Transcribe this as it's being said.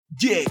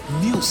Jack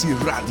Music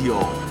Radio.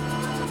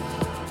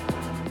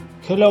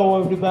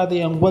 Hello,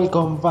 everybody, and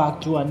welcome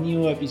back to a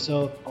new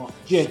episode of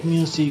Jack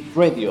Music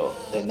Radio,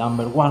 the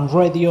number one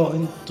radio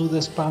into the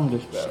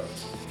Spanglish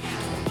verse.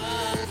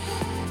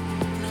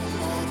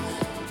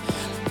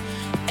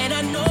 And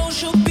I know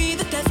she'll be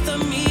the death of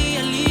me,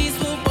 at least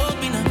we'll both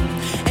be numb.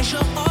 And she'll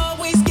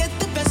always get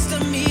the best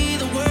of me,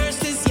 the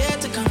worst is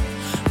yet to come.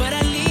 But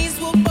at least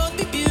we'll both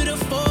be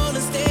beautiful and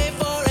stay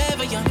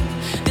forever young.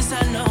 This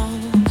I know,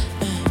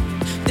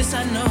 this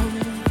I know.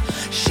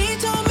 She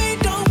told me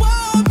don't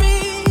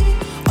worry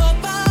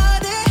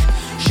about it.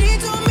 She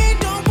told me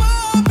don't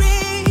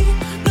worry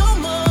no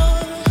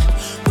more.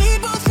 We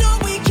both know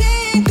we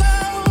can't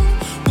go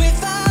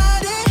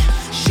without it.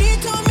 She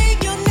told me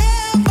you'll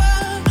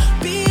never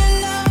be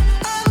alone.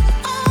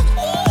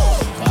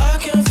 I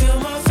can feel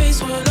my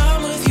face when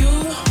I'm with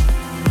you,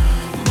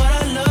 but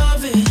I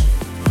love it,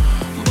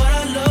 but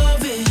I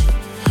love it.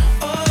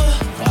 Oh,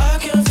 I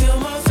can feel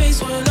my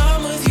face when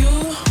I'm with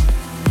you,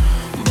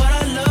 but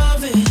I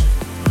love it,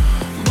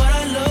 but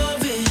I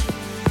love it.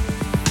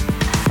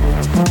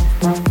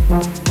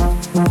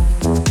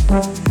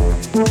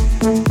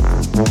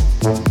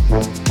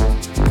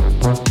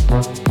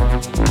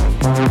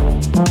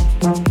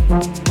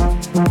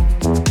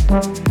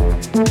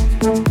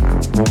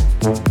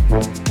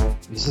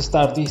 Let's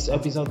start this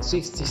episode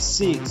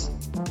 66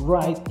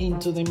 right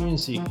into the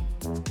music.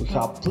 We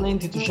have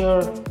plenty to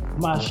share,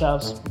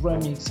 mashups,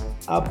 remix,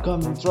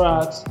 upcoming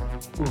tracks.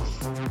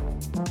 Oof,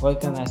 what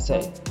can I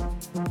say?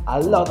 A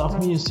lot of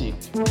music.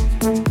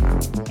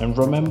 And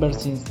remember,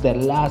 since the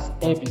last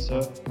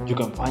episode, you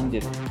can find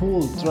the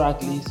full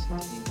track list in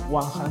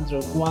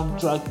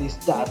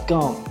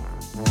 101tracklist.com.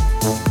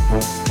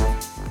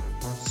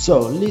 So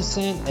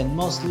listen and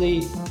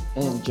mostly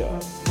enjoy.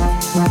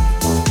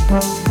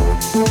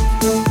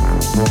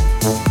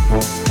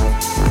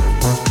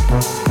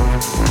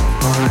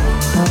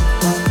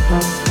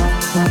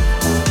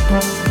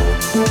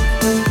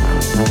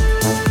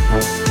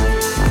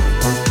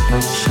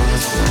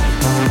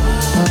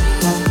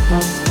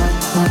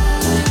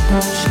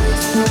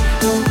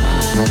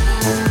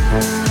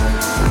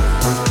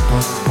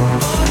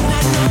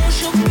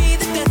 She'll be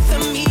the death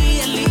of me,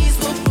 at least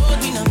we'll both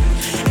be numb.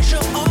 And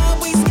she'll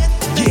always get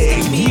the best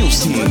of me, the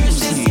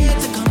worst is yet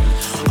to come.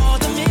 All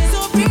the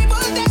misery,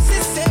 but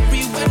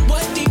necessary when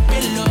we're deep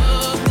in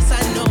love. This I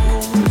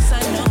know,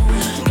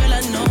 girl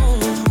I know.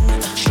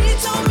 She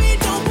told me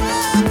don't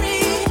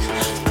worry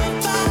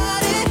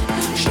about it.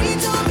 She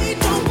told me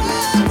don't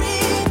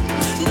worry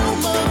no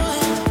more.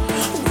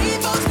 We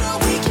both know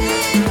we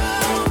can't go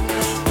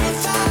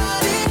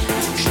without it.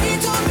 She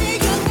told me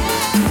you'll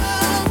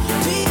never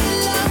be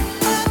alone.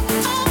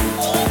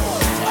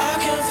 I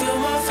can feel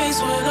my face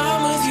when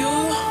I'm with you,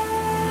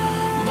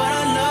 but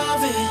I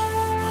love it,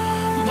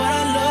 but I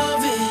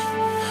love it.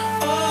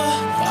 Oh,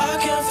 I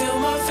can feel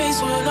my face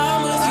when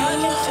I'm with you,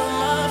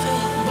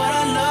 but I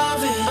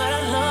love it, but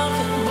I love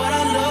it, but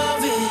I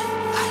love it. I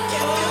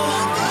can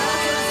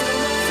feel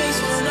my face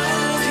when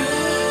I'm with you,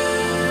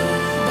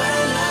 but I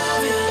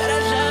love it, but I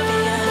love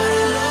it, but I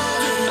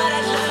love it, but I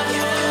love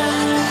it. I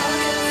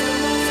can feel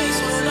my face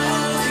when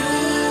I'm with you,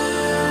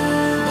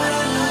 but I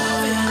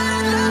love it,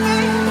 but I love it,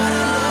 but I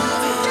love it.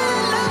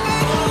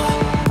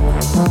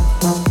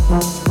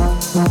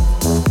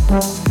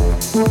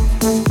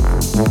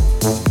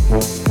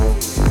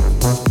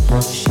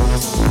 She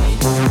told me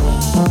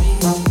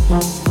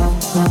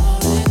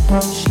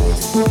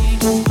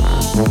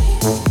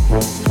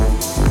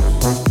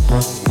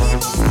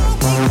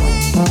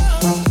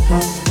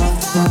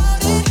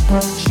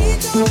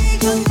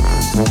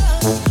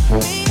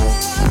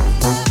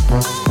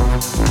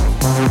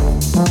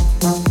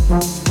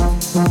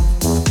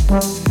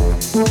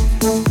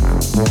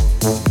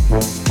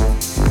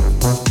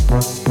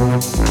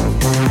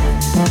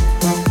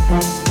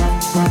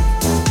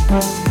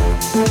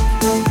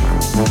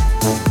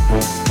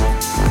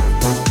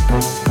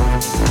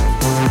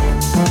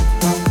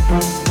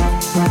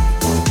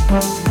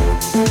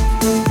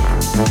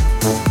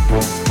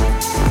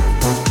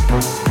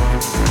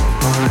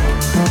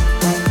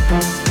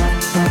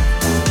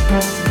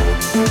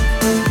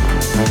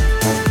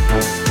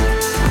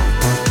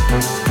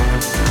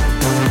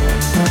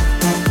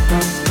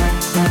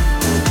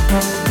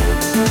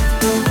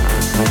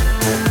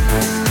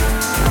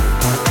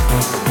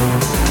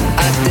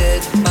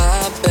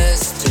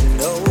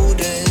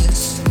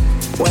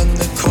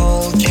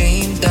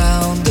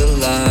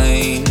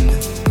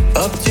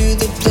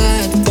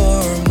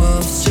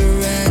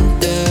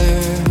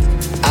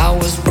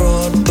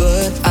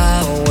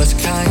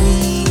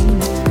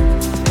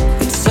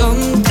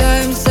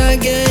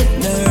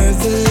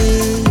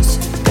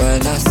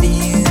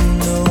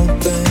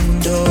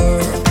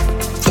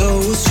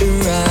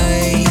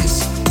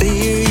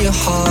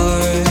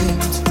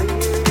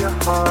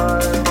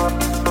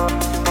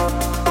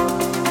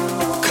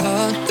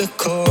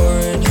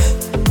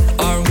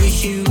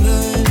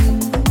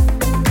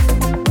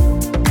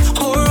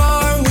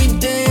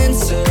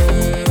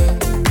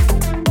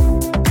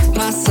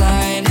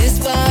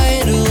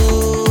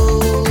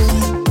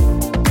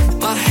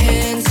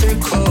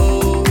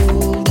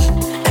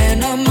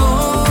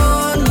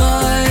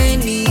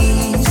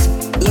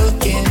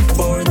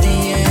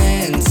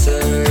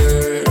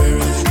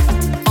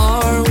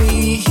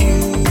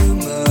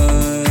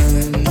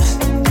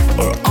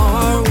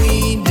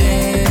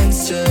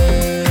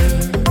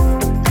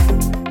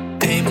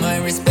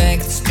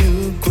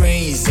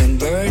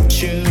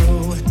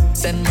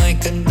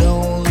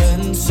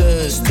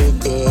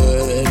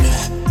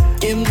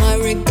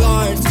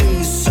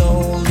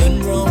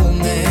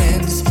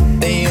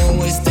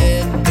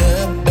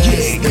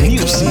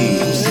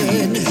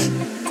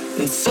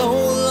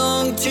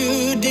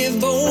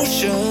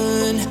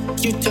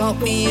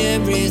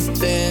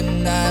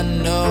everything I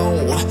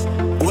know.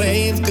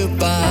 Wave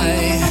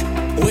goodbye,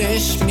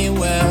 wish me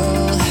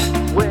well.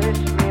 Wish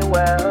me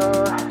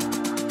well.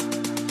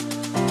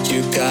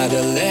 You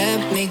gotta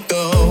let me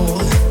go.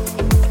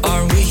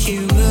 Are we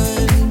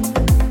human?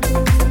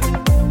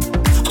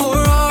 Or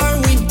are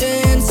we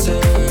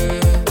dancer?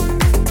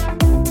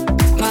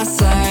 My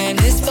sign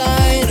is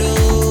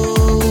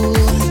vital.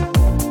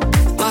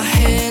 My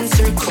hands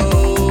are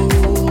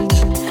cold.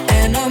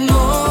 And I'm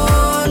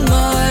on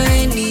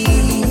my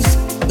knees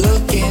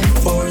looking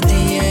for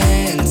the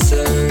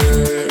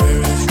answer.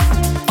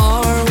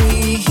 Are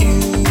we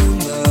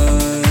human?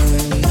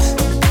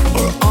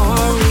 Or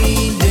are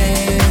we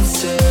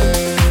dancer?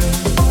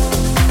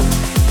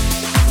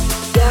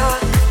 Yeah,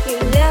 you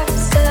never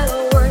said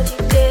a word,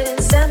 you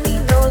didn't send me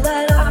no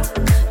letter.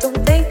 Don't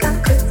think I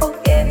could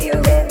forgive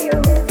you.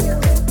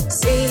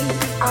 See,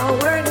 our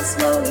word is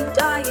slowly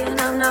dying,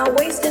 I'm not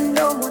wasting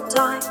no more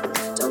time.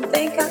 Don't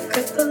think I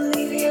could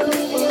believe you.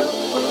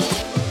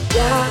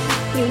 Yeah,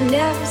 you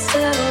never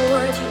said a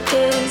word, you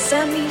didn't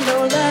send me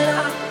no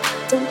letter.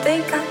 Don't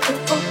think I could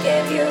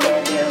forgive you.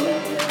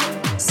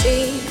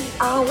 See,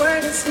 our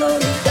word is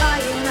slowly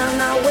dying, I'm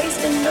not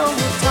wasting no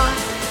more time.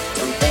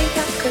 Don't think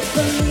I could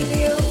believe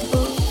you.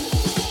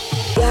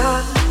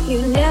 Yeah,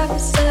 you never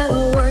said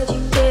a word,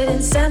 you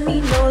didn't send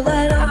me no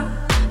letter.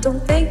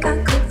 Don't think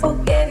I could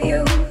forgive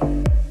you.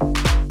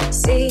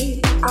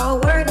 See, our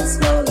word is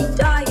slowly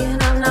dying,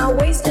 I'm not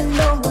wasting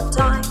no more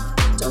time.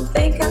 Don't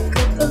think I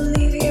could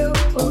believe you.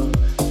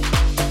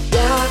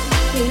 Yeah,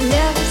 you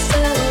never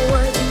said a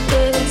word, you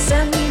didn't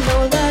send me no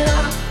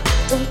letter.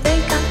 Don't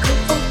think I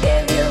could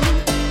forgive you.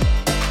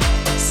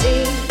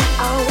 See,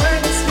 our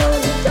word is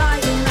slowly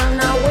dying, I'm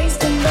not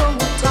wasting no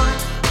more time.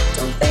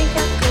 Don't think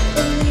I could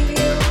believe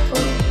you.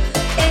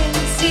 And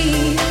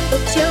see, the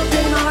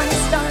children are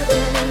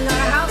starving and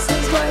our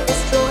houses were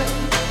destroyed.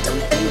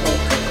 Don't think they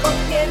could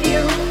forgive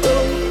you.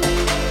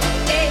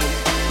 Hey,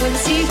 when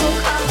seas will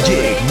cover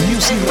Yeah, it,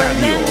 Music and when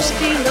Radio. men will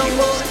be no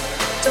more.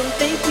 Don't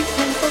think we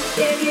can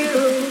forgive you.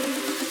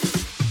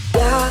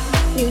 Yeah,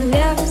 you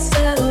never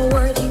said a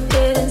word, you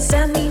didn't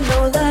send me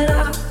no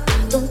letter.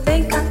 Don't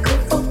think I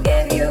could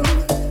forgive you.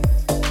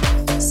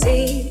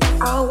 See,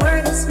 our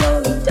word is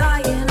slowly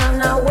dying, I'm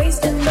not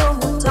wasting no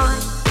more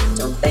time.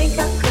 Don't think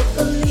I could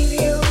believe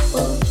you.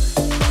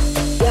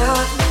 Yeah,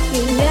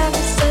 you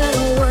never said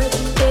a word,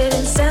 you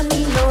didn't send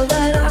me no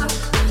letter.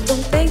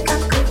 Don't think I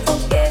could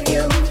forgive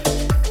you.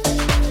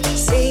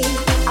 See,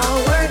 our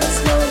word is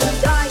slowly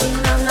dying,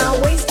 I'm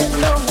not wasting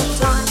no more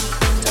time.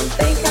 Don't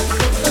think I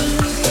could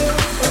believe you.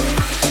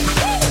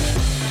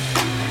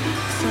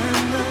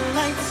 Turn the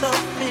lights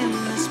off in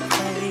this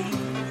place,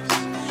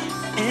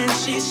 and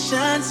she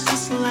shines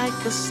just like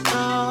a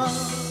star.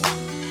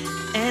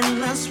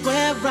 And I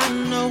swear I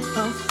know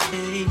her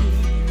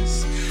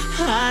face,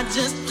 I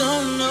just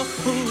don't know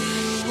who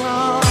you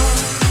are.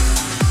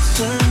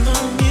 Turn the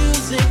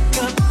music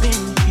up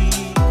in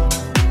here,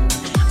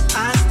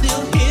 I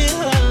still hear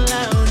her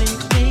loud and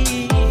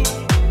clear,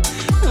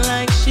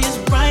 like she's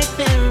right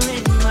there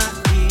in my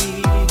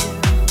ear,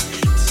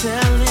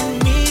 telling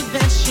me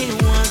that she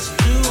wants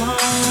to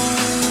hold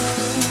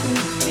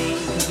me,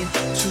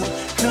 to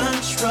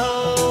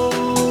control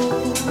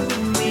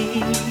me.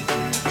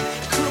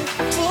 Come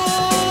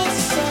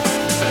closer,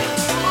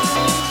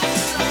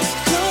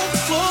 come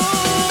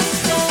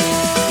closer.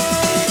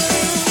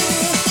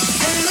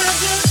 And I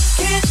just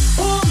can't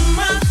pull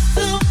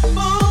myself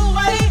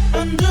away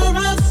under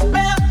a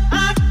spell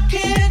I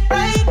can't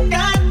break.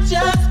 I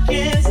just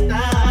can't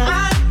stop.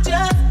 I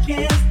just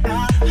can't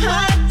stop.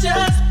 I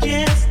just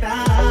can't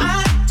stop.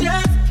 I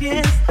just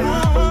can't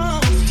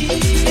stop.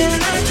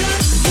 And I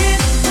just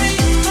can't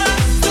bring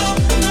myself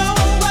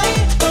away,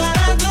 but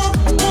I don't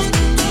want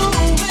to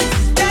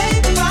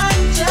escape. I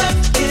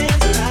just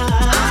can't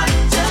stop. I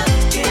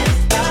just can't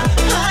stop.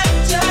 I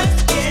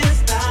just can't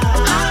stop.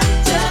 I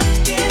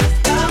just can't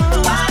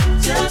stop. I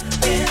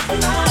just can't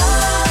stop.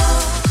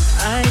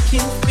 I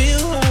can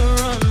feel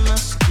her on my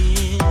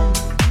skin.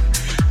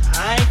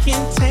 I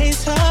can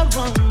taste her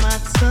on my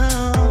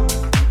tongue.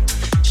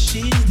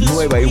 She's the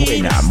Nueva y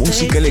buena sweetest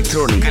música taste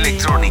electrónica. of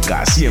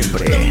Electrónica The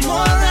siempre.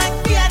 more I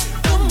get,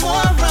 the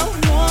more I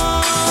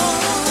want.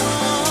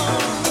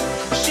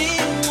 She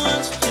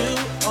wants to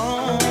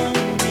own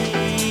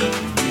me.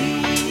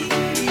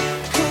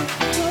 Come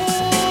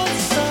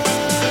closer.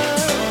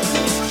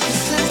 She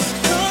says,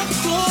 come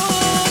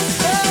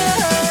closer.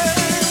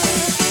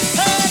 And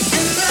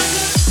I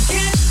just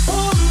can't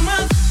pull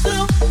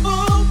myself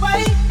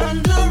away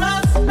under a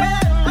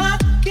spell I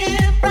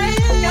can't break.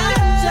 I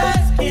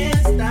just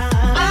can't stop.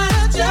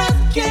 I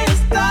just can't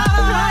stop.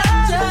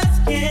 I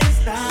just can't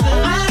stop.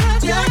 I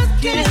just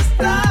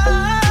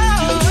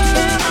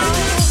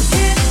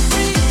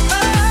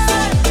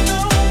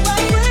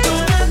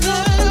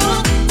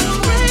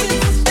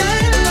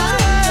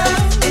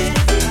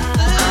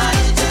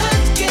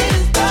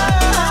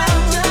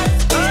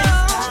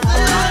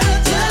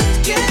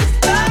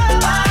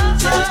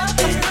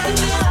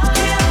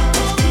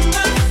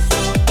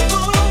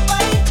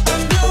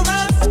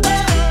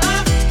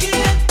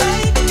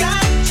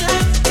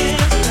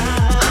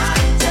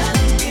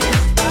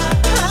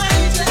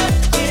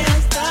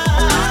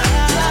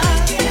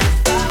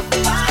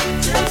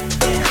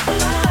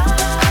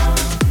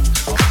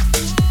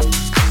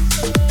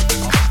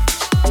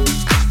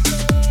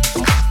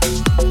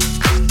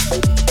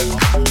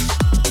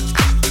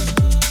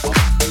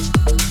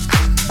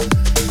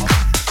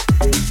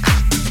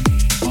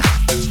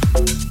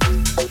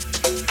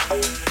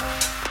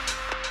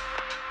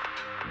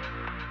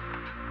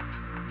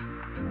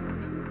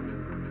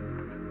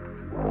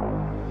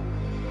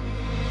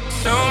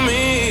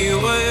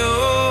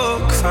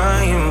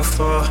crying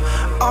for.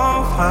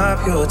 I'll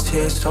wipe your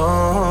tears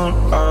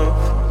on up.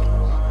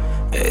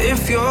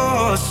 If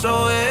you're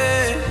so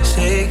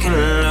taking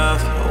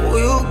love,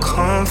 we'll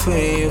come for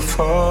you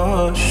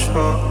for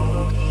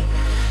sure.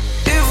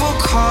 If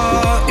we're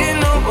caught in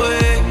a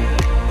wave,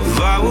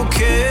 I will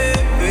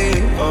carry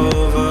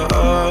over.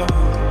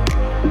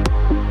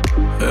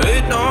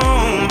 It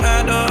don't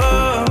matter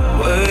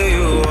where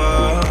you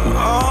are,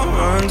 I'll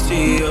run to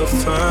your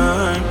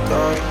front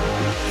door.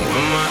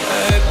 You're my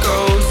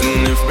echoes in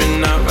different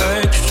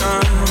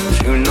directions.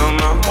 You know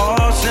my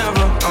heart's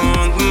never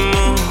on the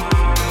move.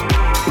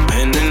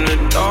 And in the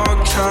dark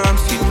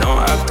times, you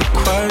don't have to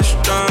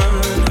question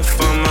if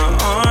I'm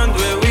on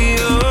where we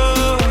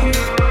are.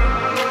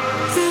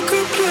 You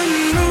could put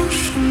an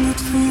ocean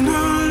between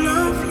our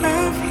love.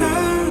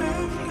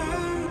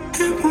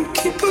 It won't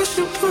keep us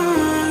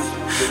apart.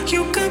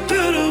 You could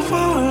build a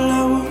wall,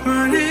 I will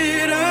run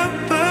it up.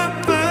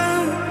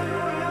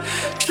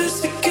 Just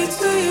to get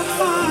to your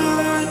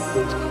heart.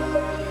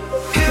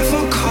 If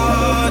we're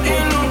caught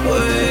in a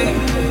wave,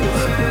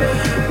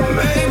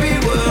 maybe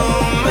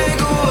we'll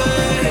make a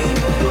way.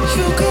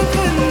 You could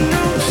put an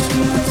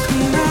ocean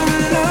between our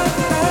love.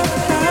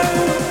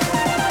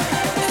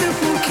 It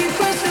won't keep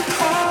us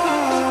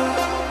apart.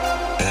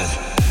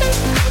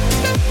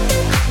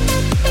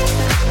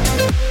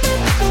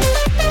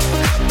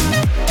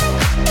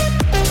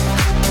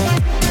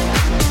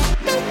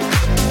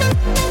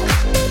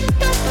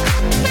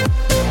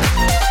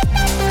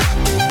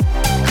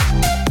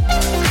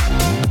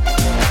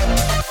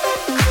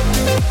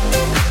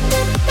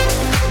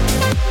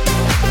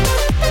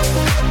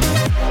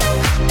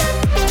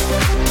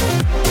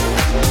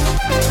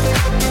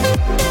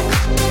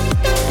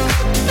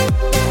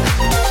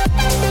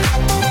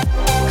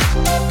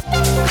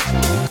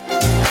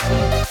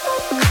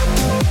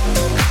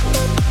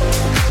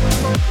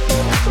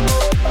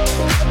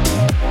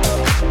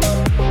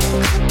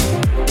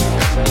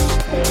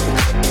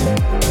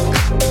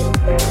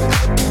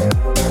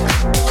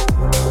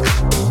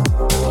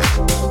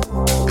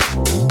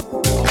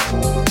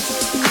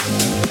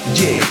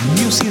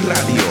 Music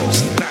Radio.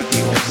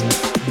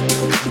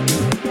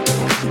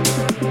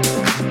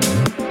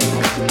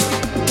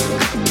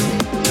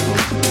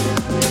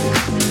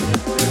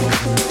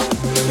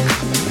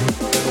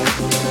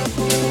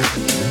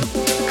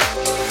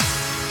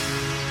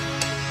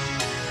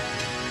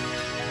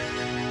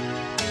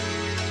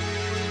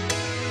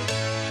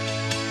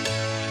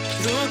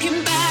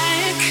 Looking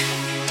back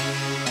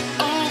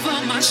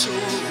over my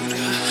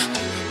shoulder,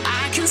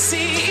 I can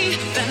see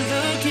that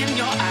look in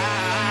your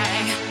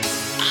eye.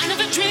 I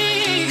never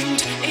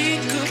dreamed it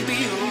could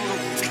be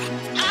over.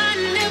 I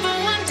never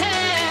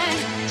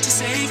wanted to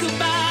say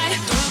goodbye.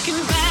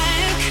 Looking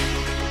back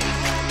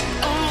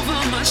over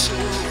my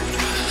shoulder,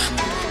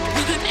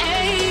 with an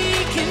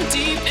aching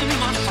deep in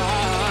my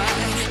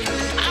heart.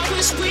 I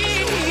wish we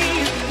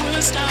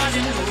were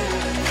starting over,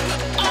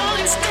 all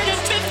instead of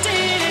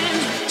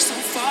drifting so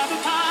far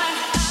apart.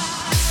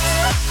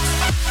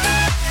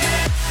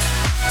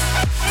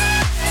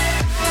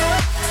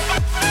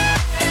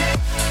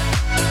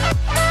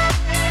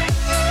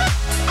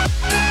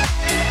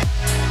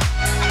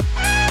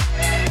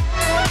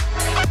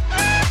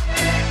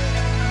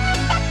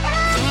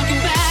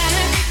 Looking back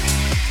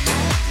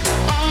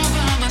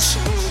over my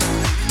shoulder,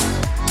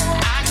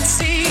 I can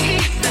see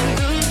that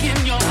look in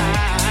your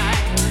eye,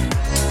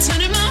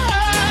 turning my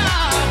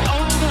heart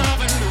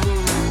over and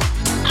over.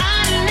 I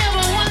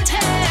never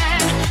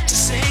wanted to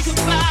say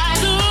goodbye.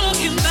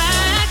 Looking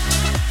back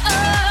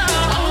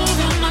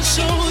over my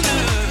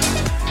shoulder,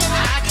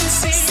 I can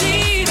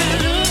see the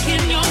look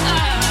in your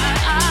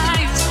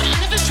eyes. I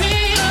never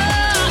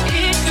dreamed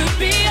it could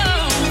be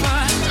over.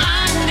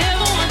 I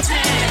never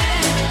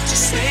wanted to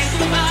say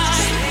goodbye.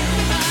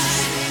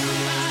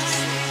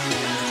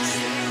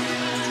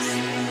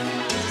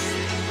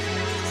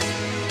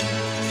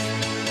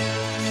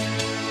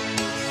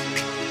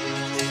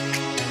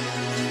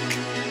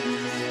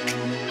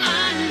 I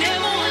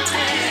never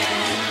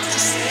wanted to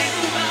say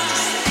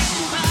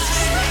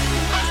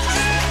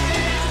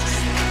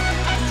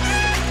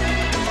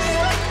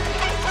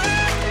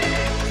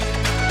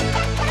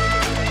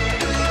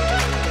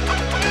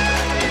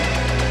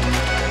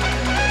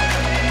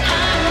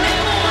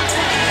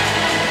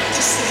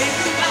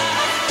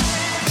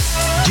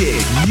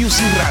Yeah,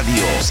 Music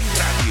Radio.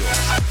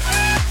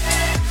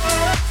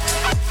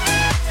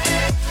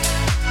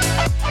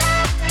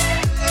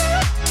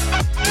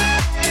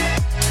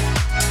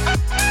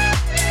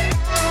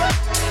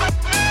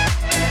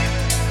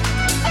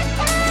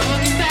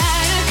 Looking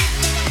back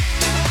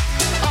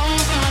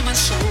over my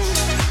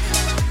shoulder,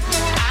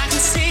 I can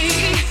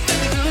see the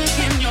look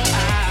in your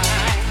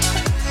eye,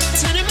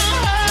 turning my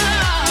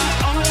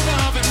heart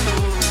over and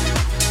over.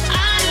 I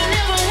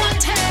never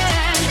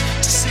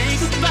wanted to say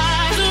goodbye.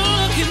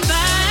 Looking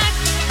back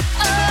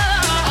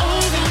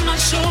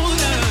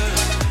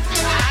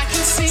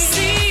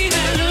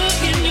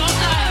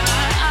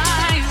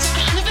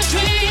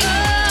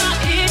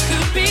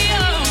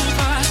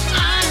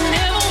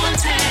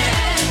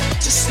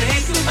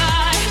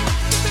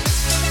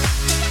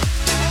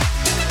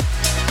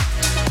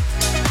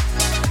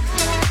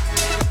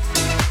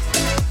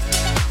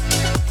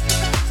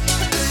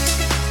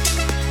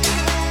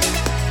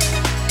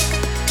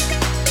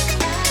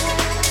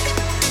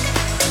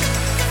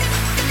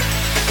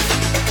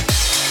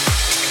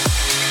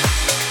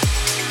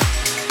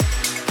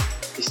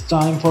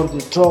time for the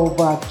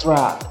throwback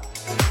track.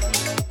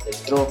 El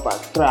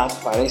throwback track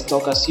para esta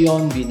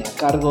ocasión viene a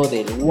cargo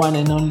del one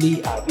and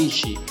only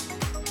Avicii,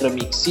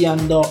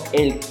 remixeando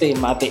el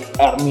tema de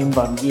Armin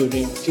van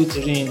Buuren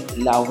featuring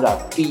Laura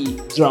P.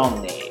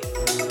 Drowning.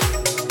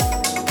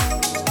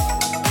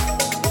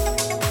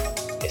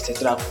 Este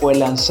track fue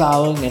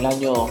lanzado en el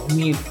año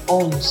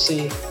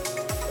 2011,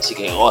 así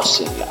que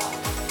gócenla.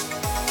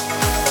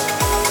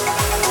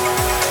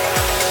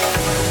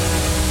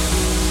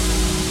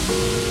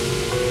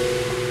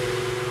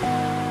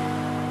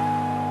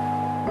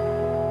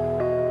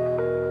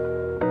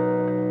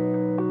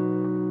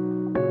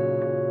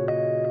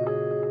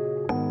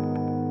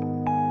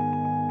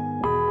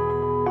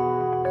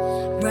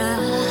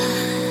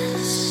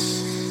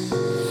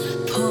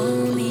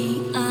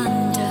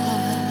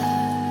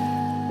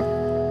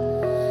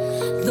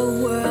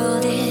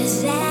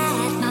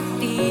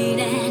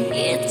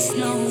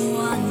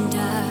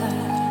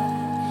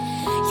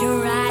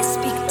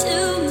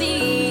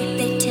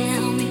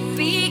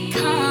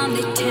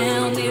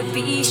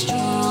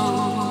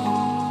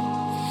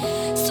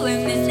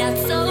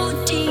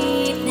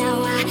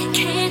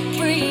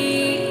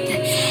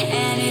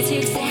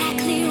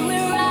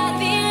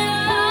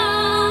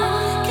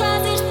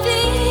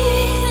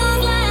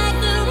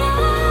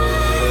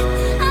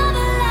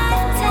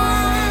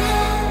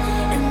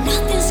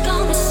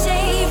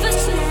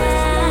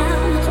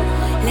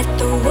 Let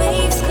the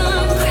waves come.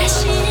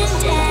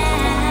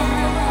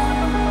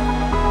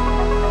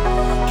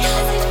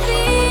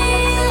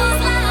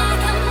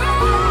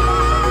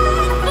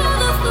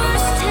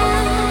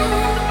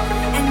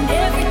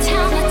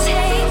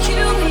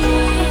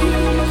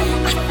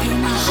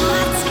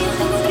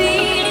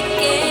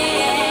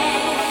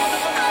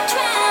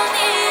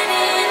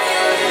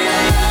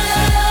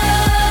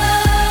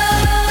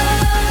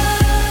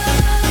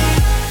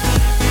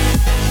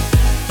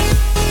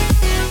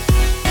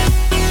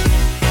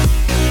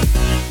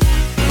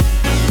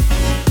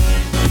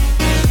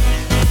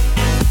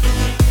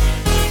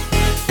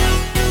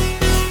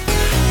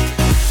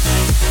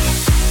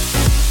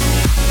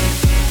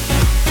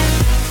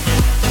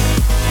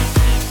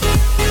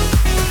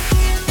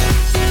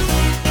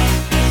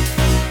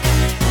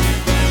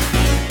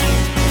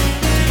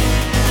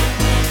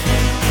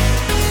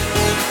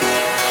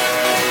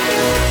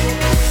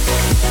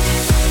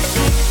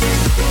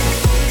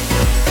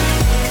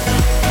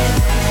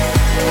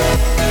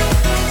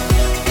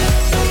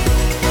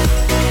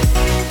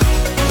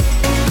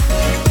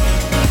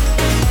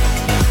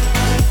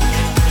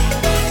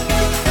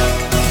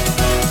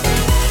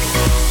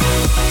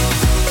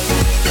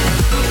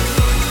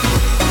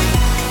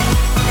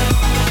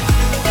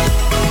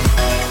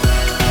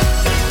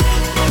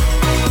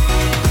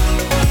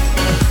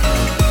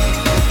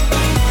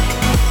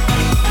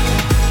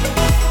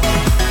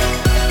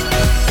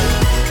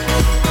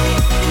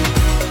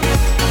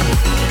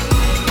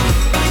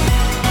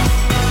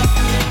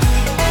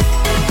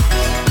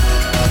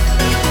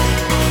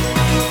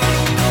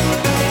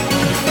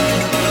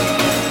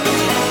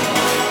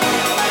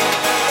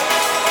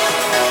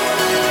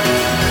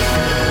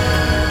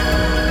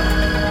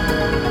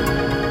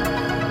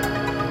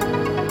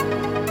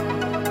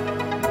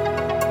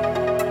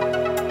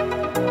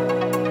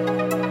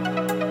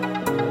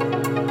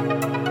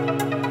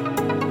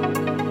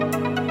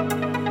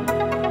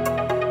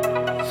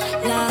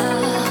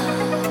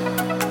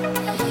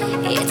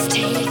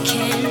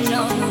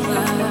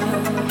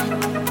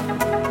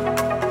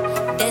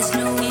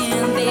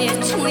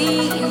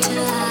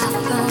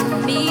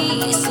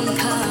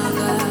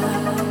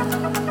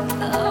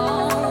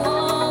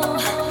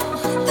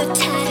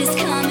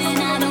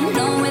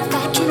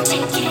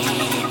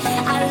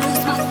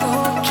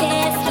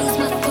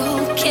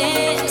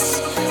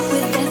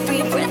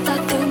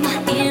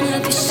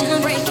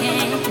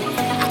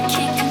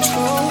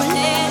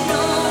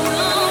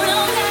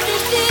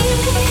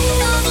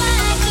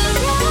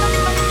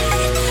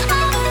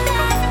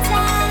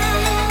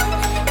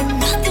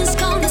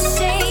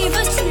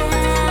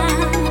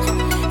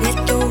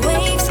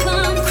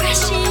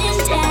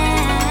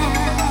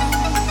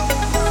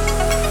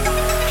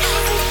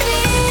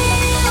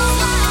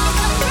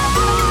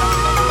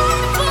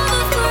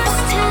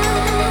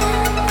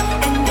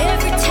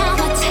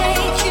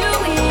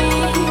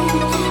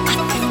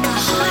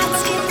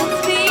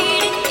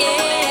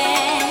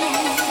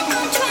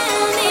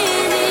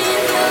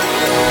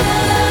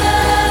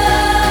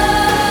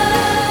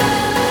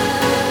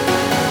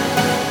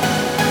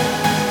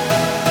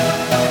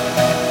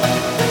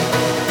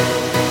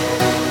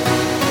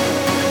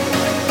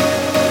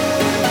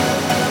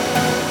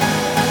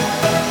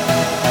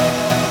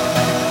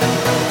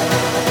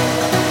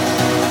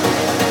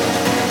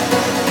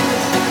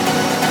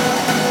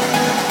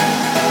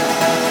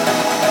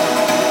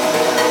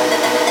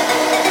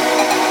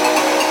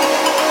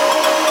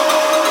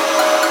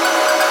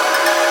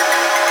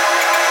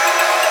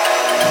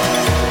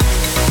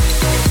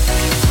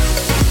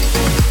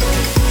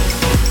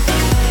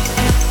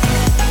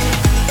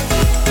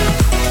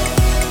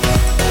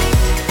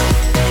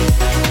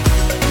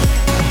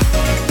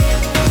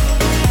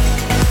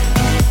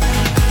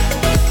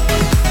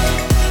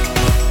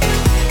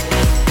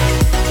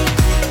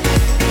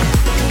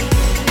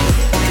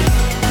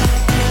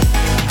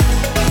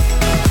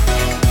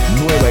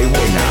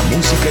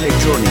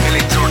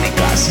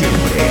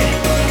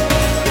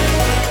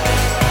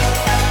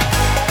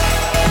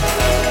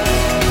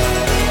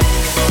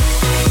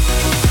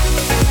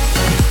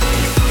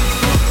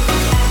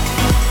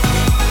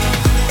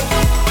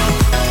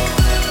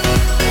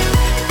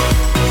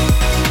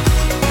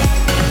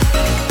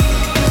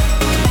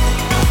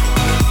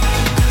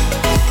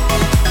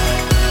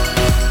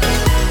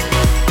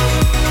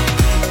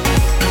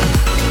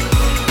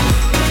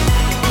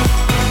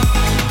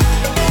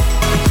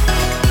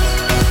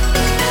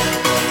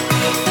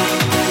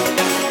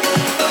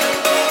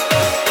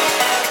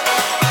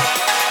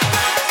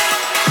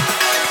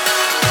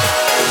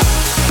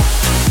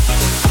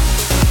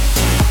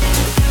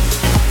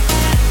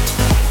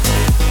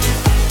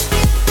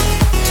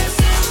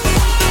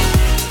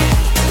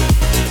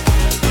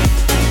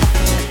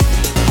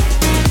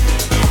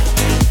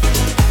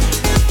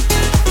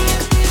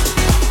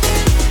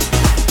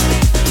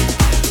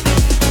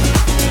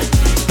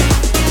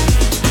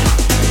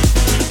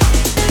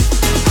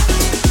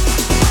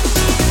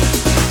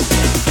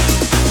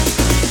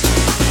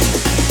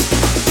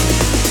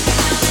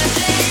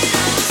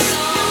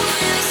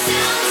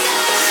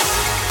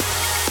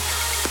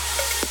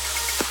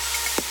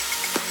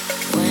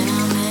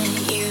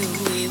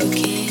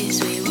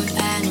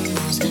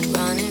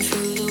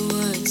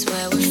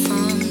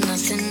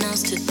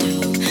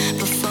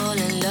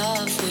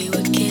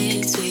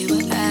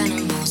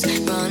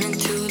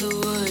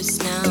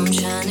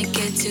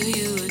 to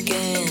you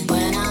again.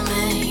 When I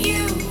met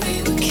you,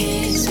 we were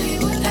kids, we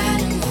were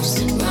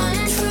animals,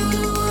 running through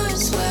the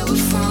woods where we're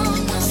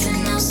from,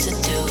 nothing else to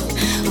do.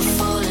 We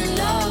fall in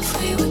love,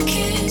 we were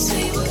kids,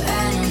 we were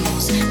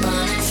animals,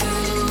 running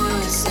through the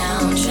woods. Now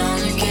I'm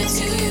trying to get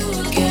to you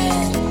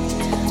again.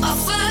 Our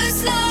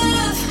first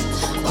love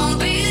won't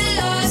be the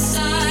last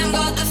time.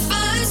 Got the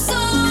first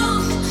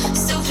song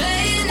still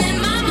playing in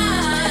my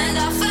mind.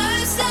 Our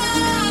first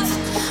love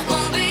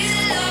won't be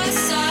the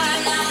last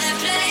time. Now they're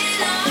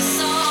playing our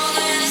song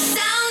and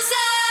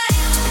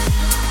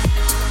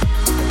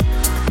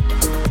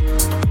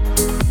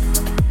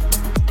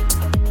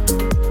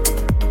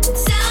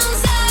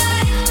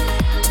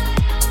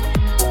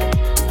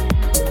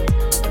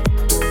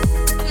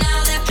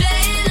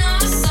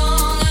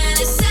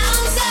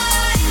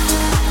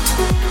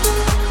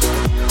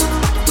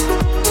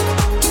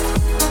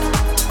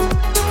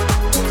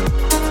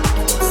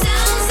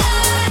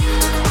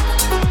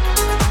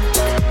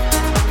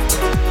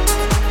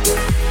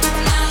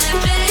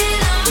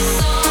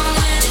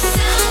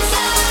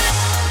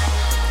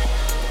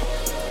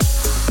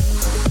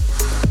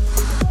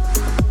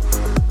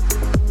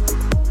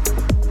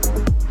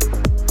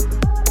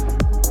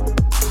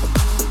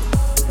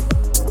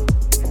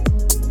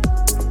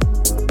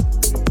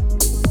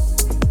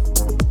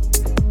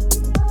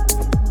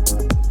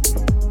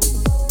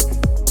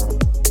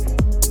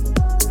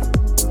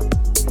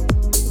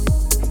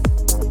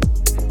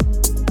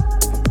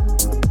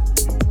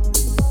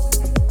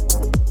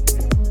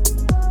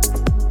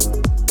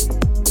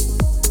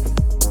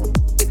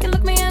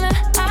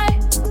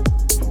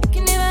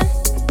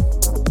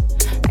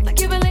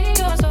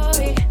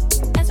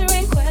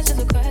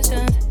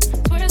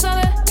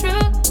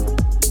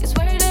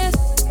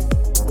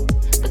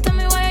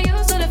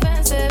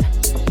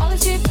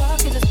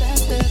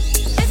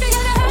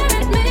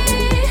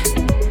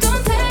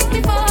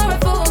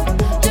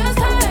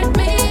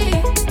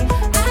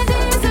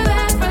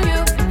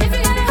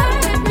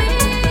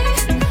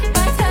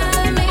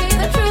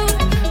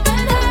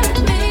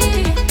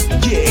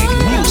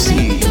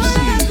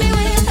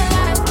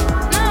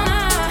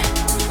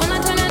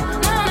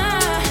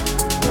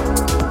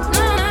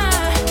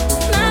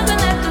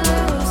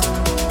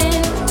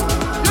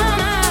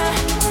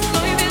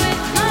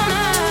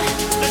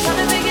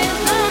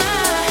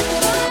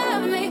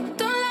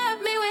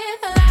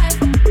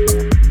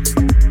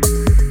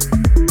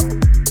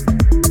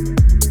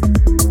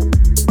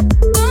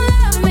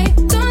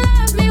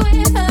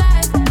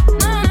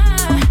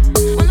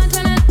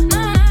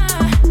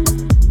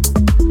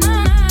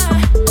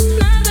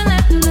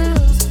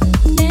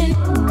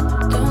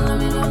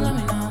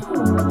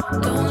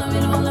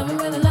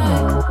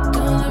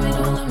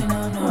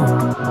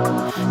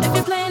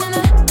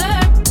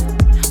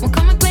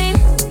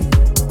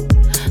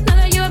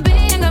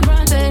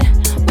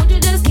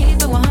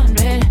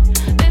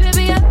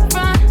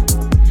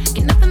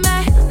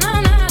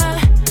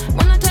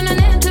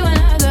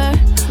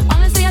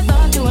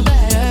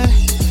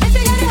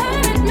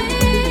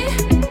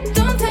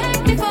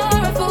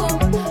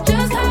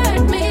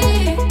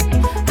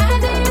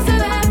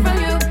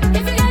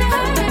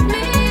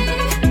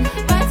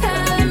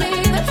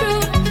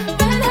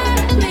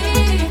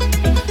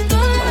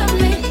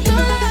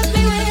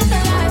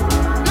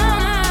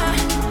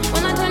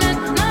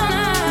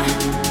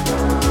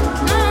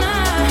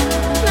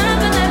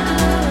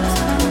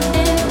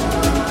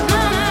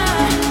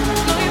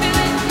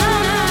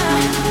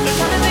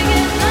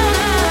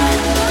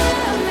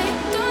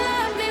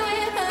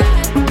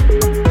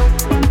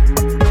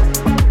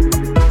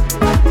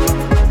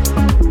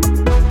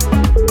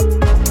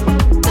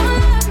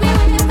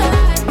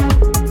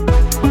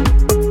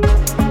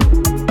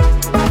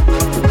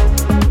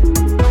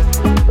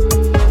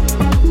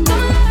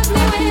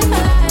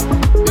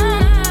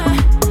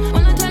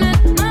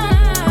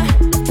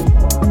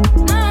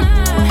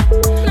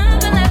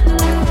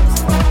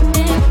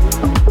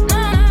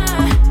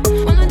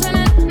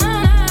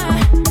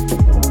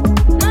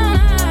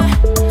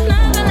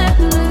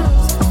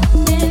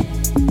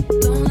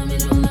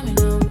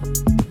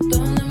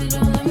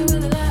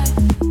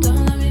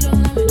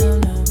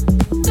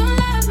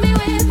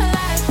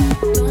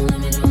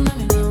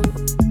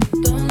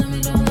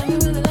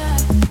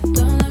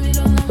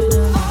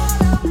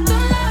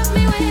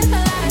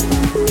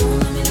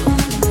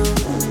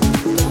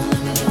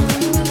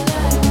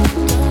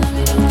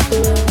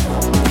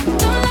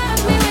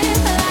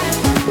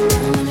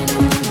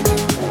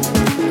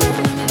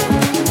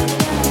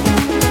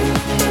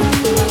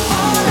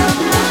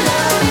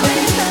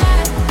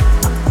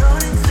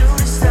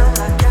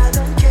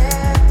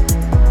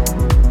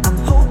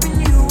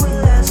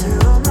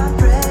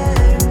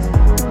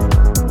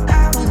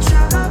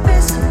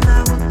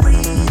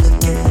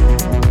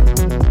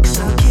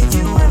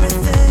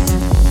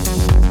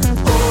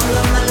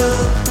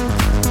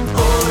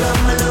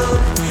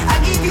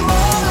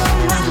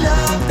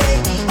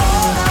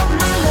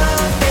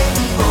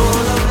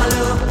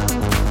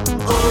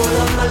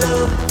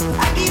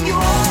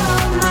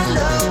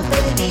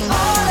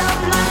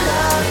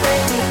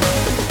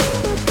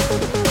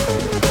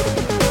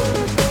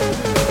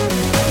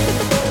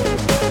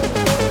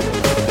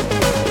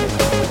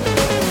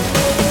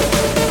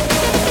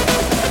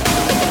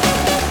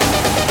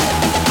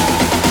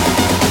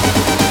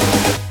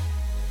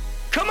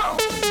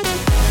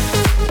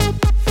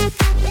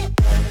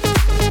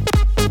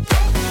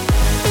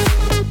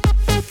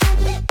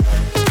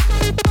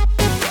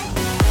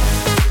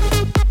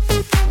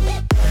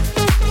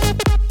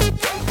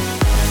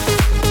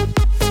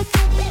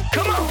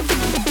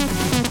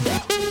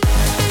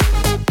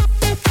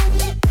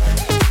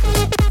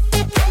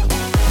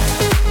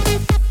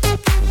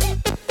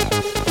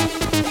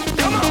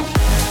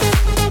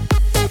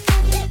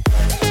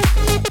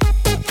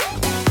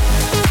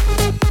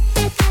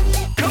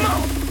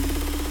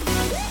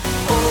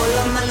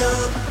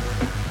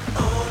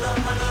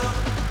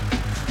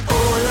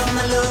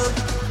my love,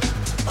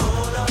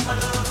 all of my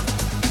love,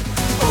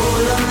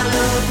 all of my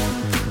love,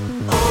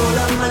 all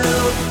of my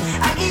love.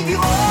 I give you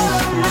all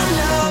of my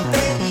love,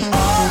 baby,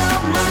 all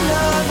of my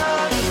love,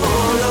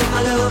 all of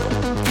my love,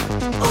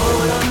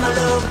 all of my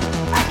love.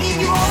 I give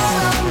you all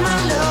of my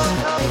love,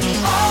 baby,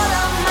 all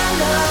of my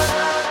love.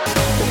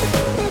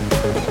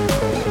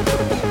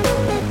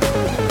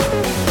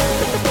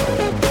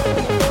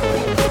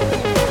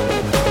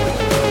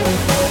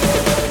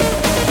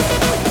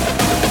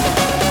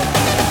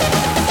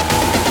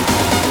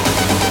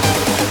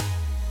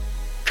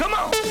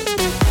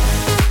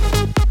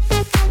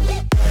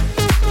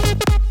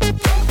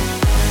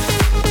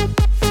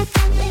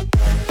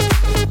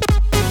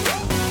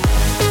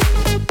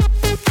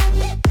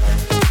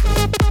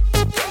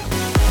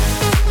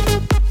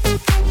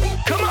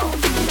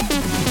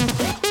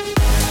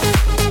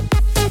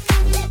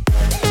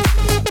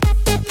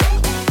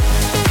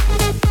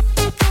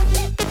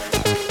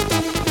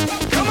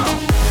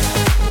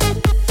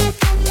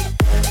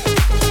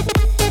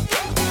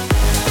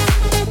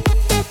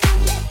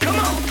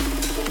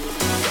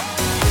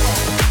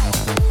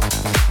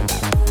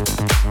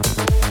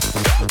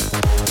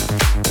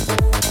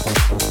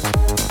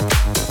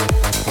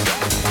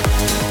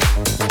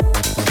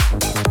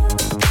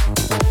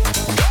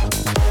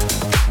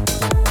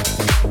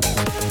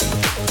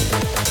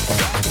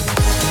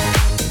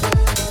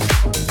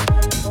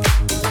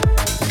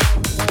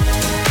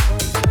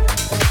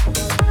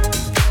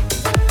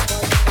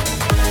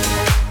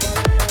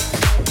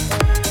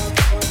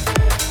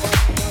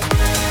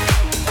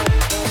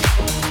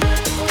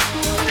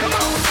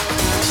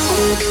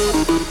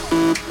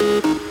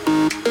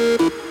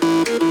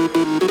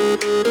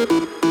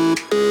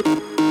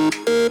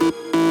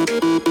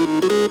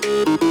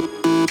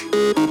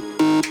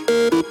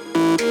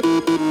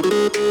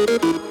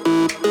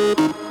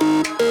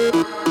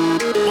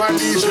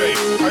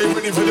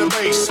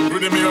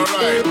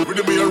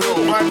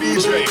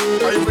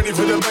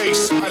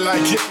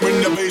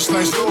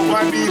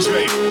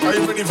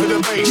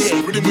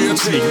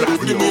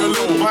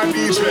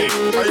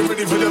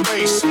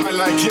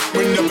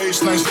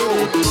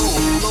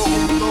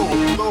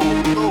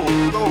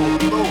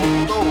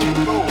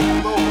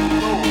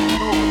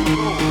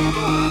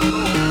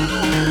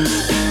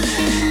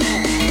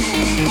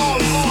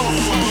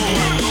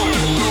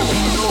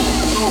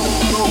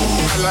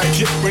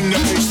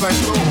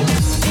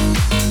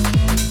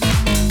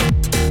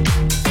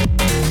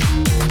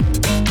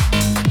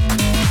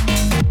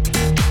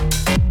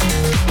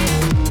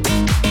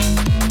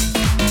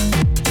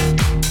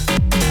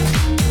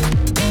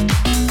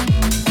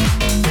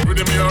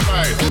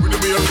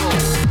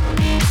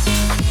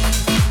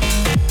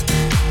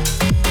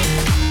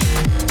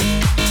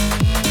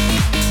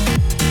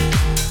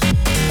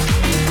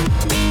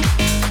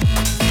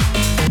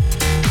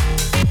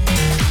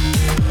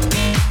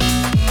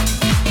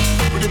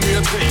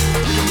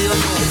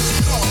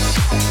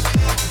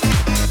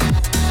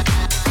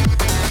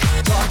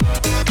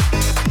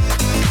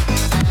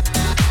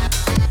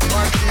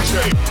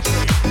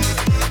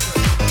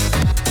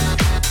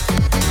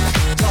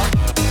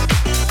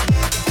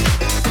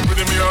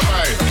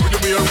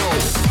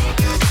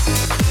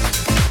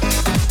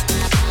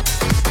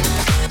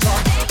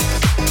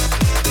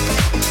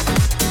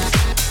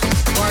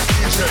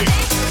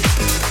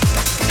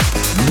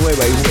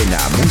 Nueva y buena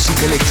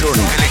música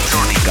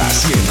electrónica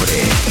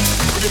siempre.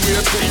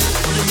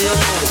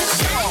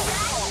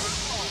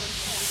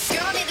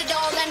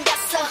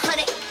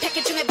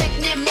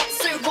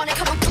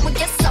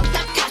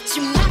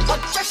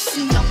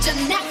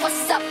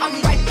 What's up?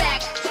 I'm right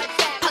back.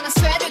 방아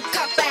sweater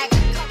cut back.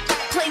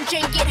 Plain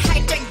Jane get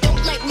hijacked.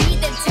 Don't like me,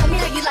 then tell me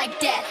how you like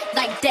that,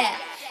 like that.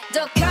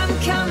 더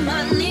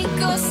캄캄한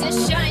이곳에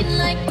shine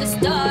like the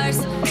stars.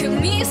 그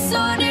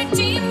미소를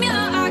띠며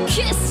I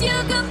kiss you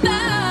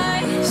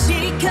goodbye.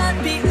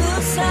 시간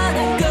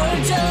비웃어라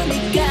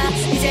골조니까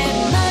이제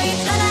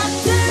너희 하나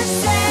둘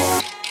셋.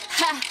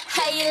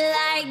 How you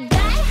like that?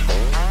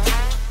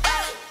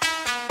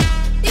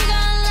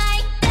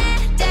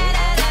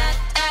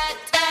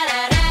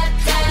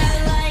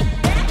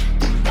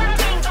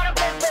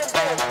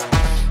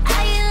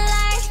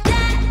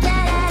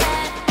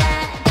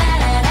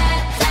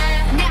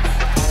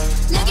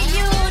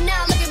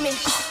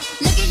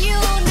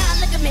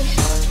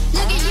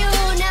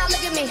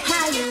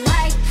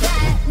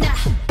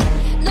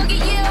 Look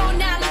at you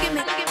now, look at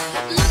me.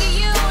 Look at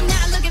you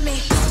now, look at me.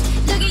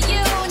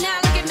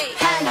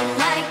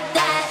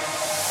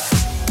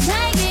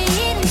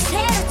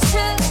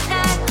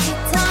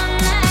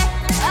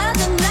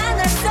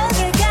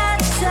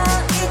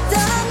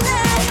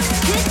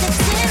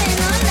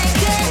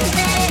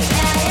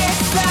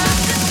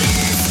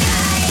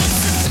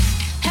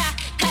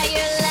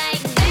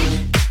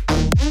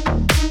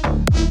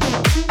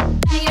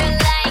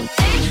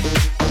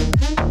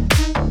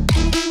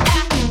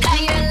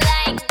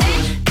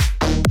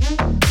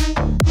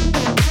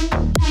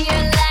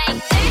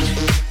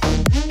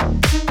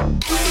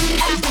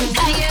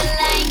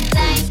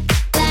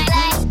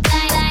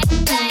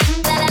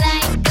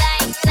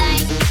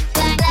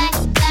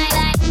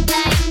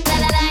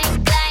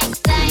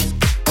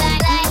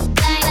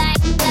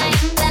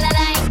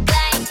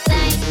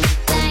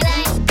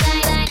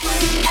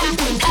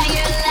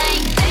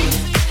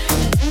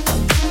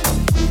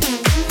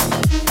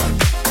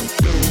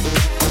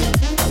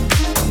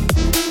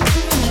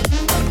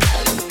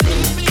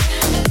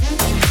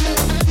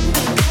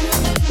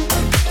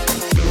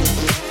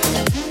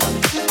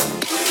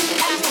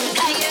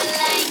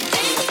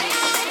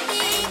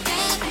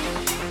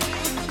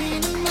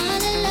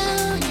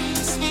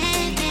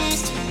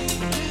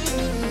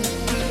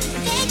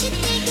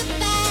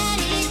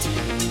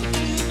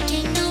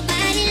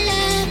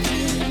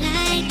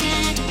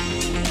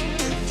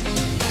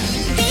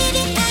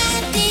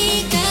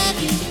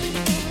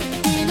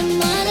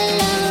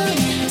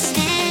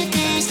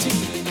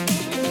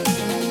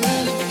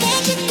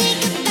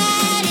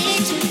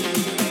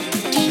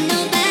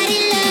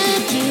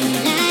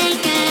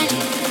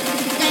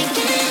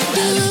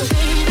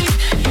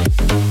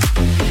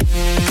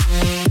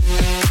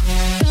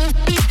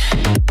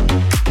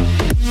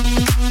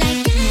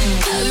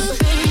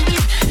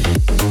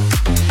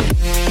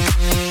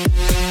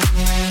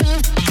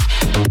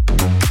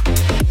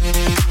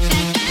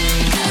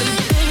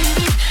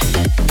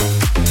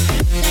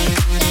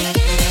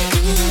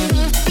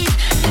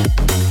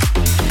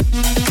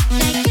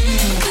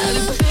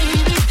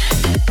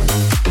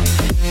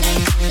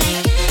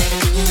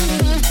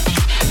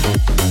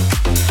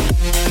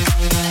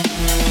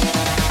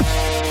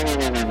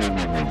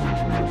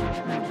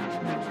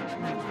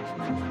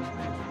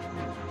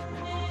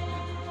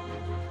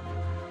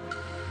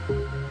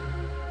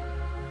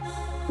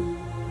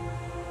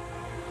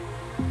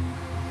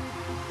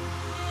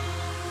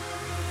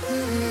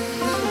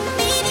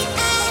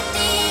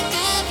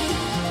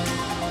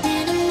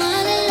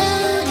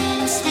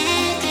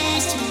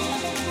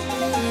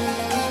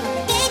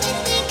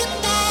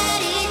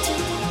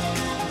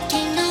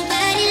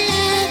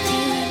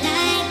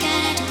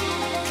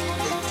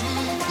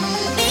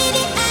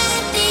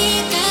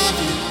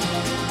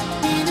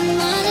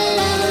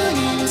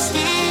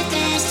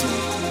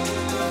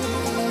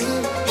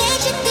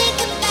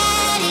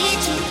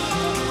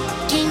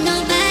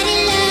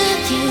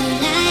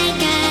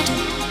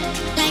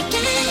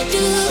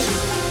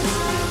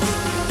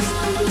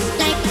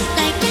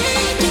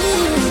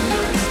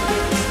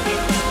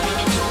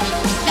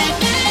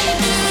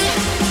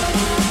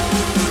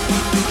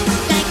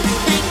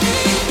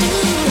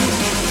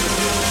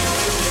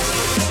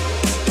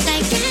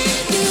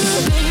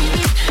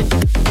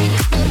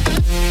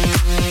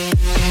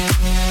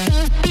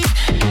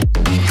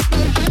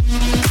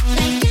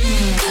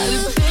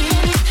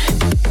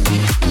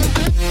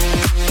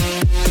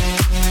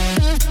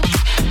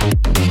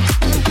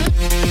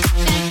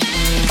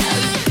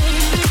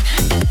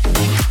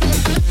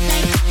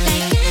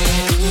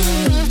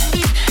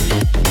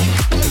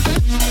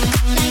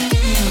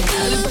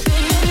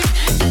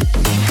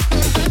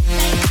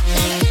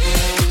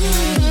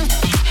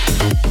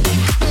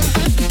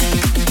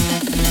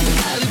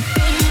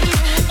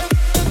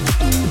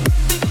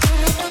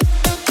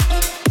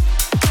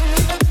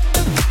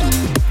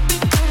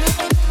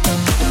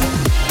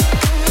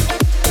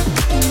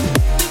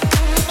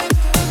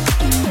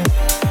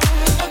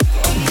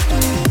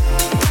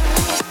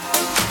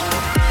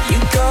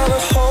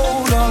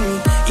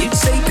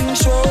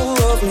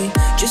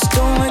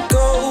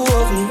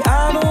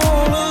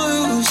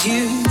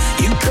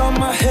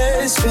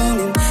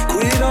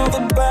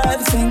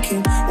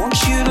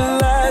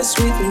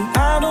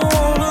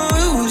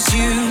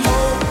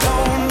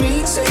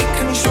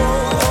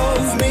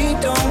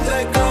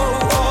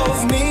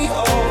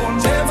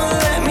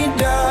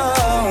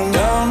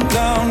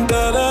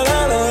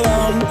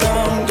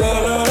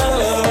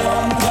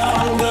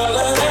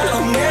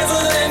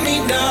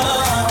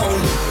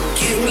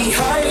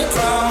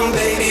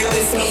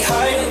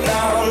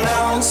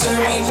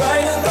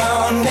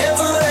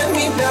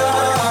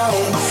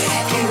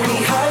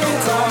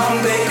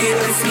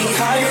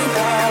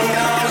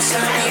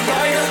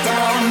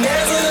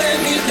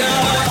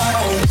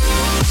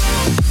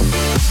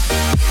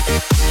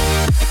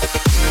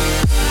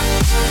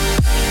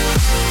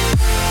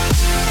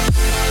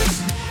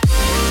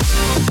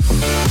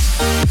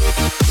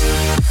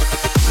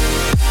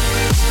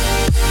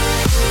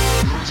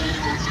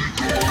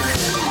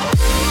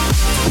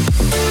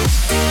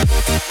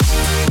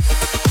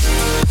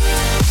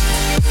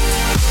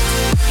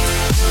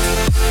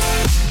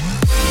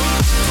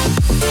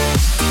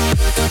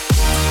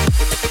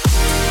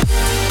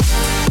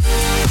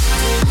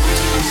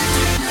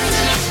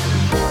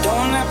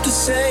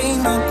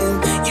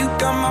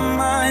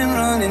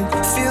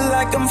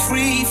 I'm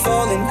free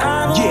falling.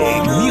 I don't Yeah,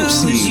 wanna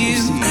music. lose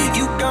you.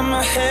 You got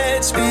my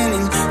head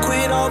spinning.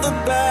 Quit all the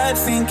bad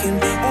thinking.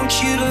 Want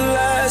you to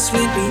last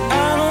with me.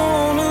 I don't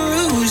wanna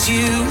lose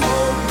you.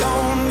 Hold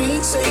on me,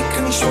 take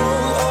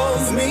control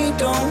of me.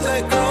 Don't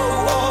let go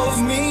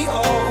of me.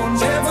 Oh,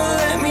 never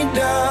let me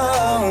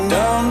down.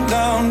 Down,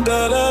 down,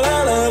 da da da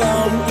da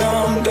down,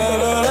 down, da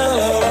da da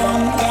da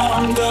down,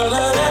 down, da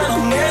da da da.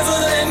 Never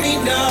let me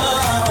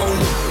down.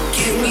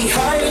 Give me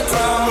higher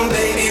ground,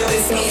 baby.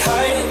 Lift me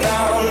higher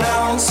now, now.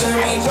 Turn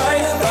me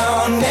right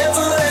around.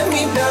 Never let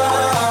me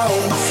down.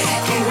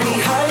 Give me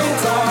higher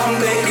ground,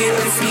 baby.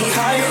 Lift me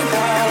higher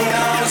now,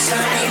 now.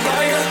 Turn me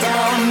right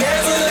around.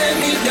 Never let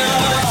me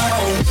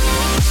down.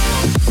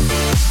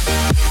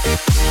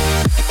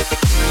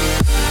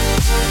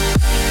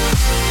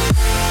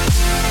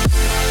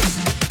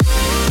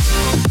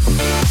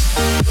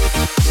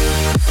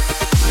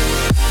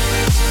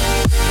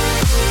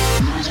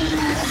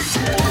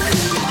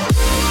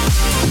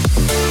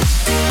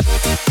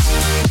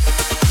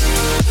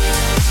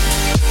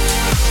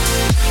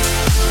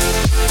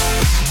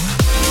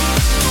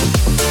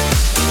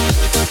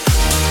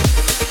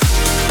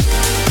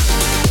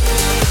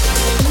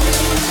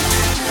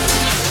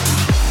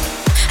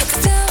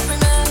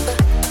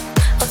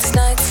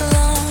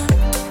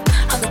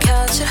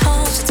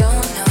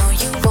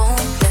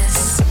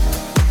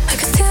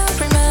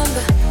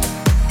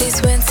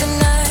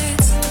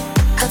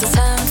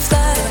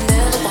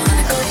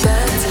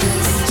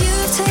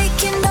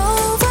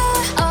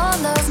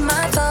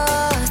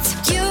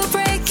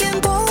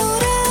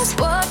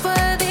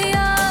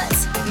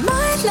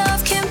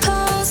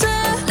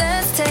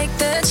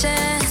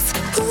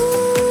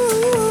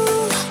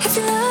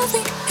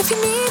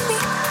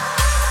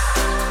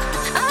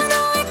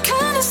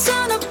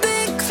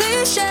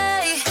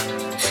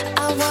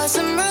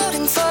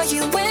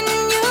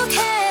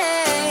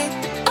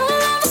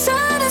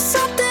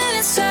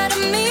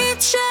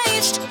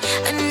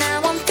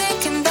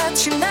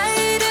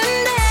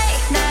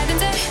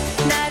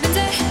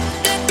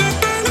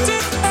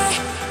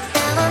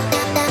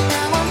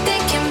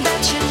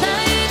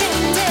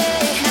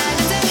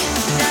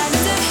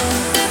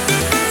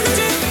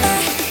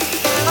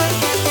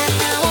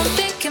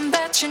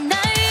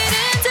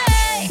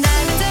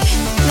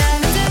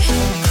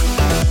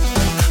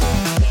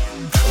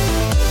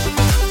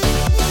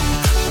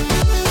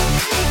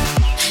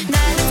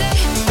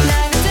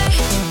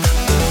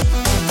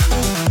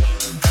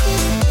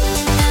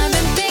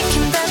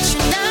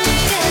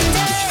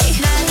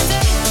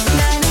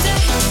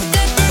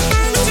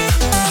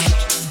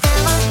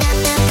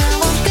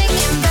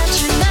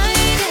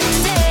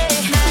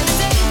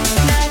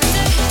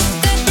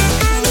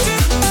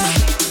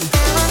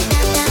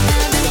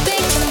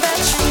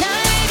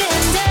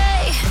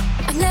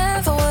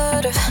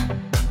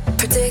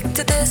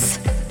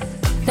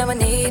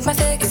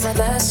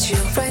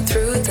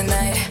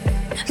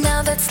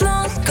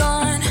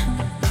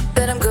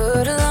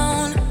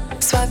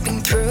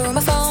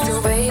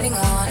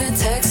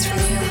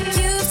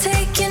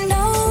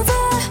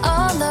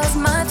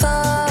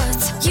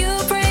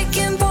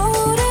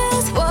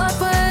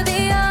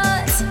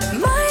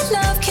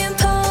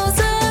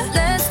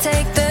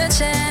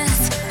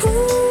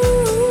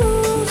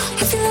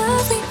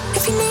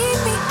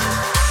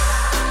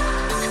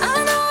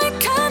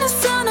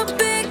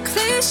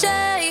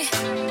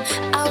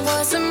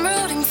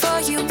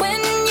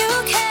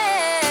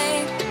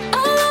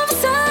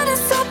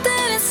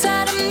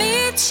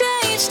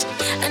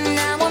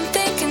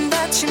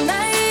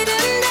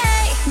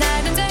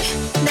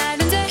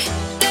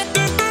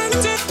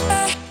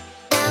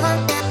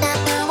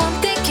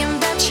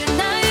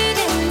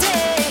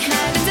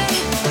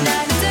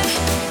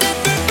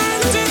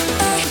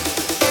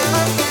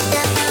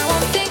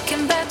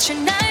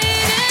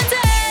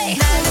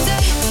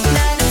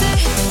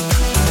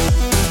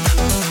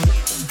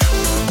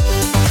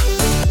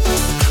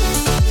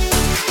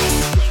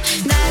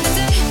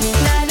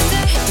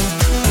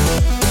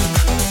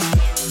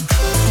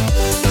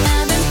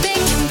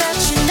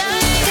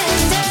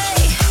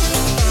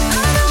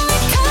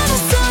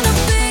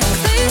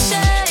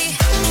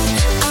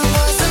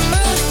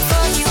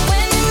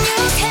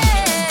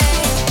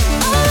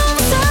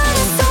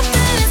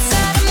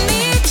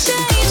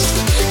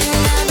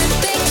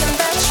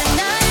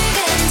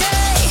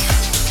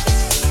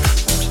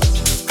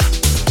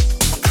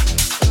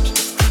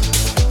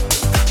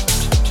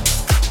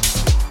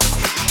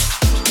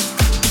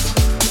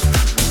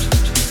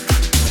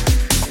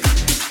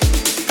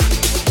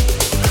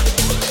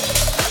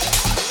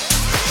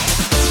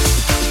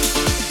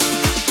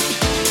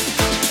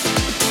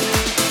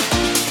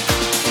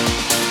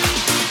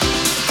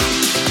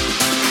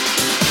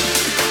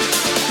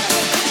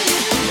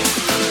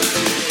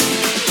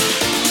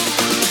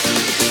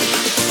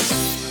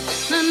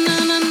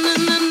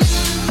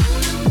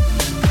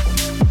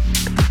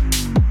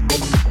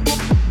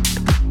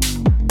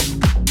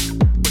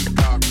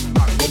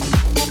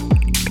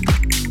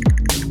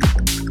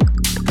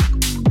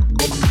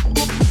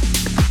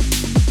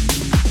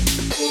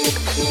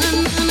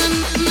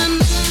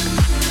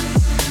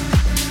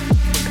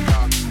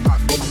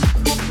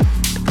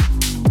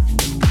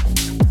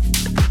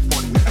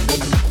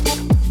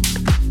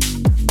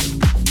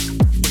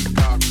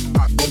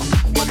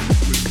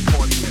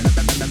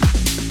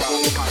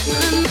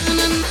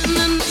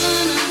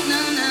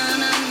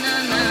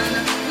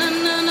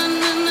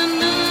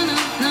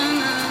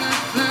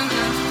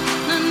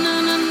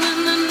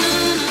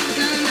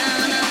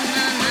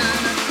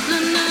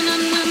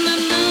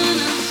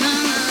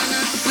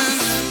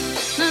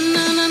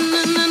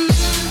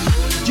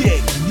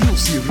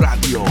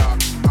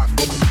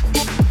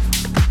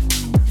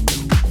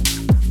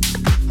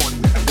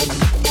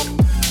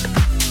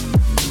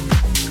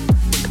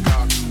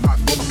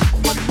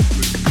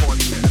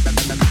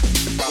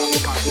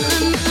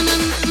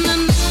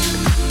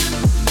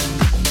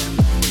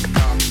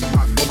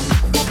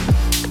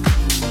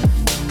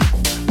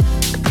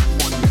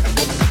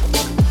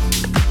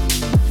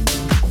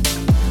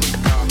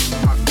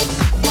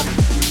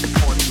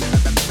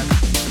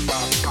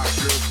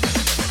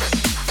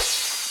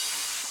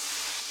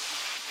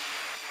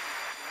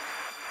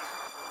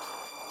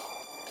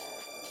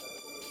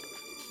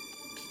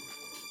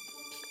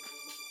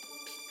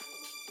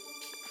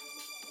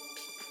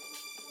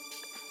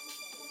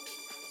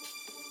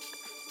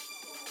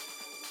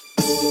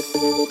 My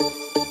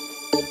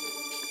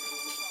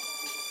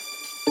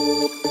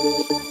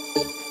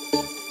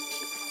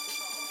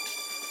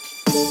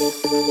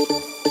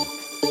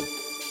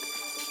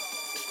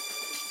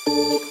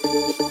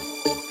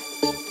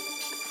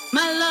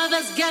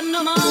lover's got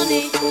no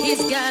money,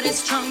 he's got his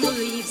strong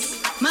beliefs.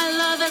 My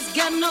lover's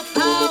got no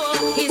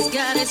power, he's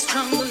got his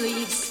strong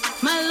beliefs.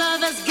 My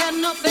lover's got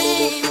no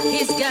fame,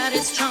 he's got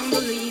his strong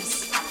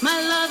beliefs. My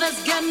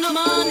lover's got no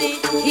money,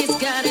 he's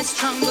got his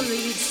strong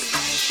beliefs.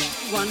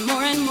 One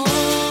more and more,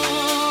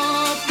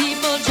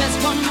 people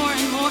just want more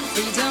and more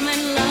freedom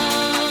and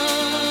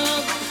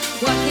love.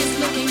 What he's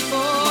looking for,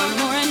 one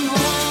more and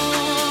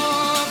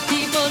more,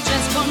 people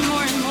just want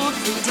more and more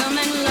freedom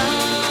and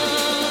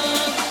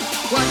love.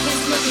 What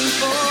he's looking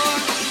for,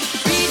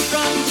 freed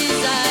from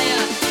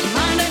desire,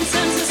 mind and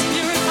senses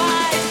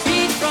purified,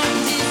 freed from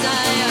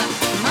desire,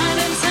 mind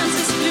and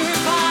senses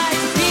purified,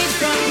 freed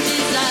from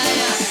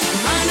desire,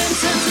 mind and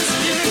senses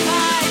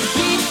purified,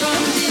 freed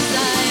from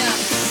desire.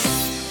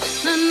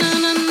 Na na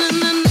na na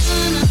na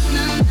na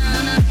na na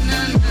na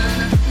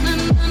na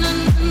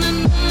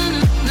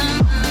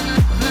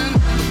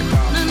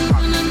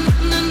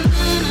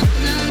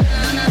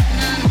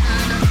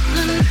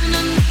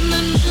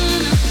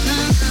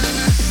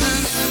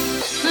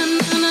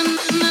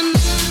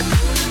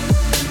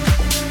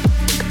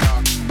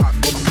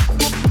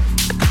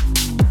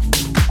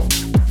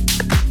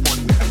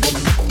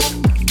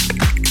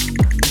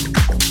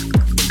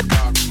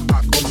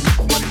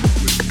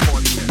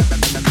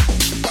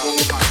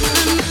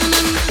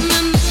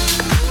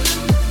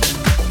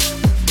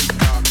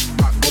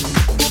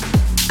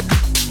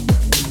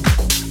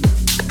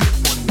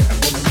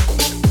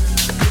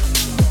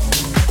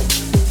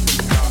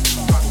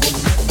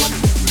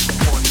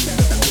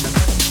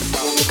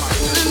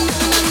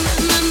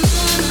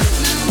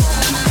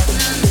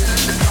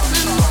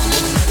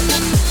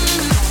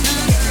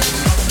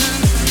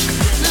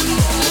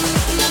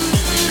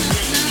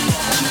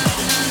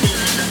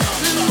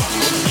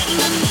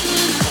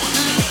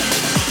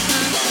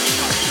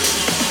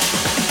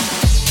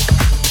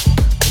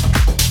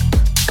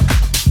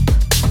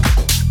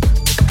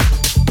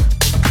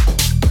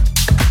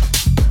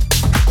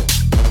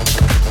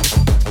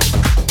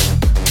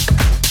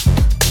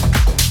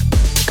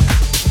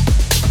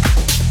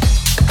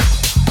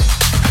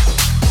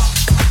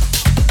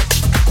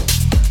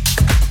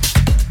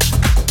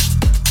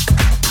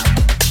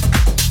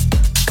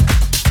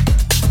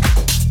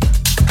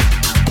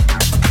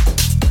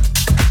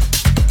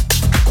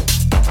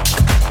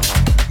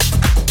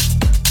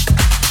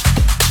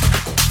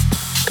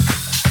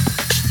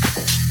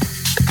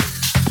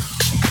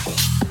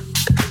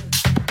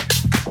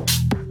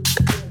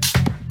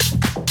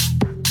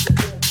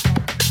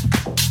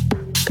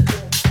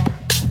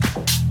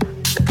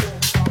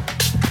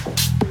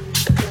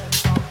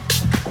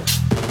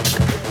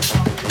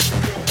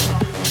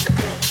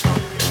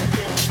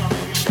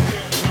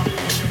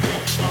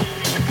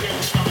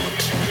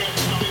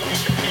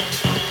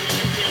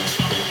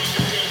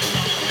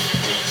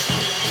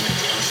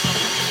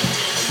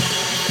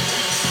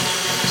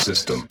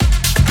System.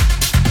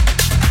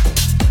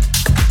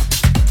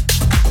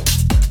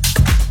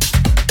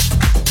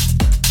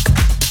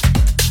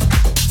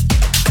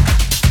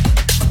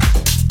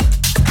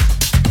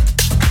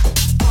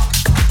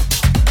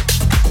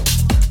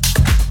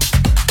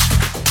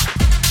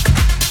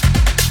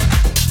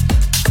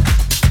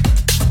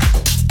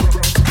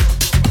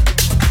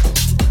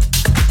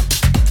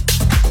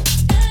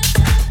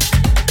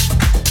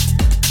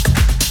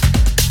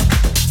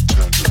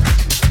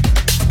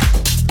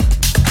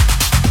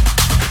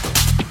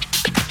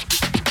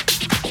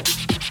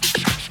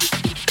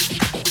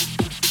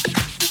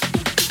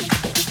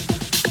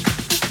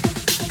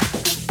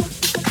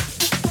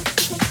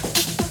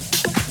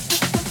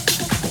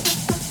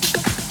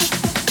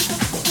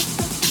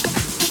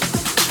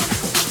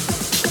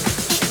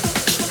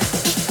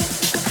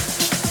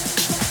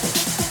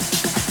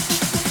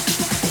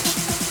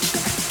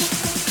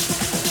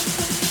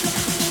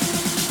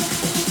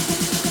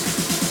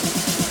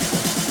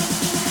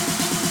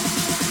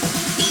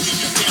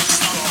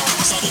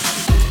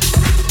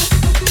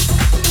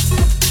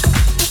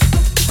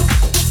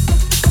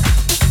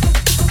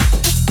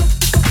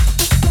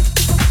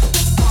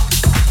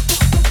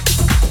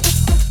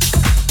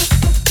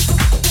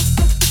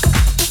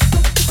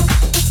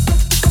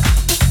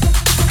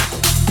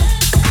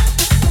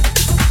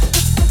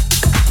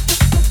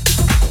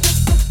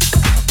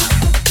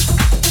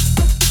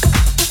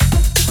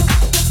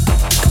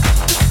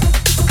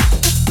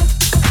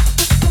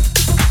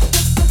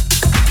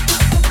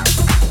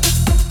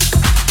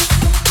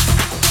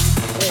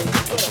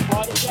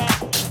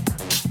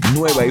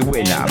 Nueva y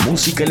buena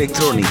música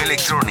electrónica.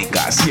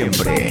 Electrónica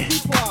siempre.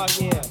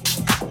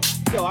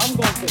 Yo, I'm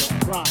going to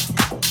the front.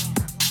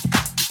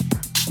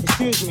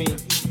 Excuse me.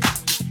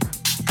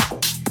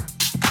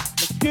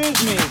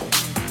 Excuse me.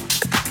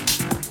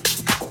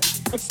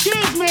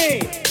 Excuse me.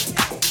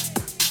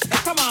 Hey,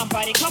 come on,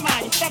 buddy. Come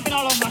on. You're stepping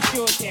all over my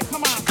shoes here.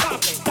 Come on, stop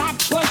it. Stop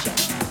pushing.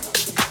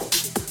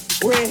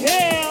 We're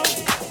here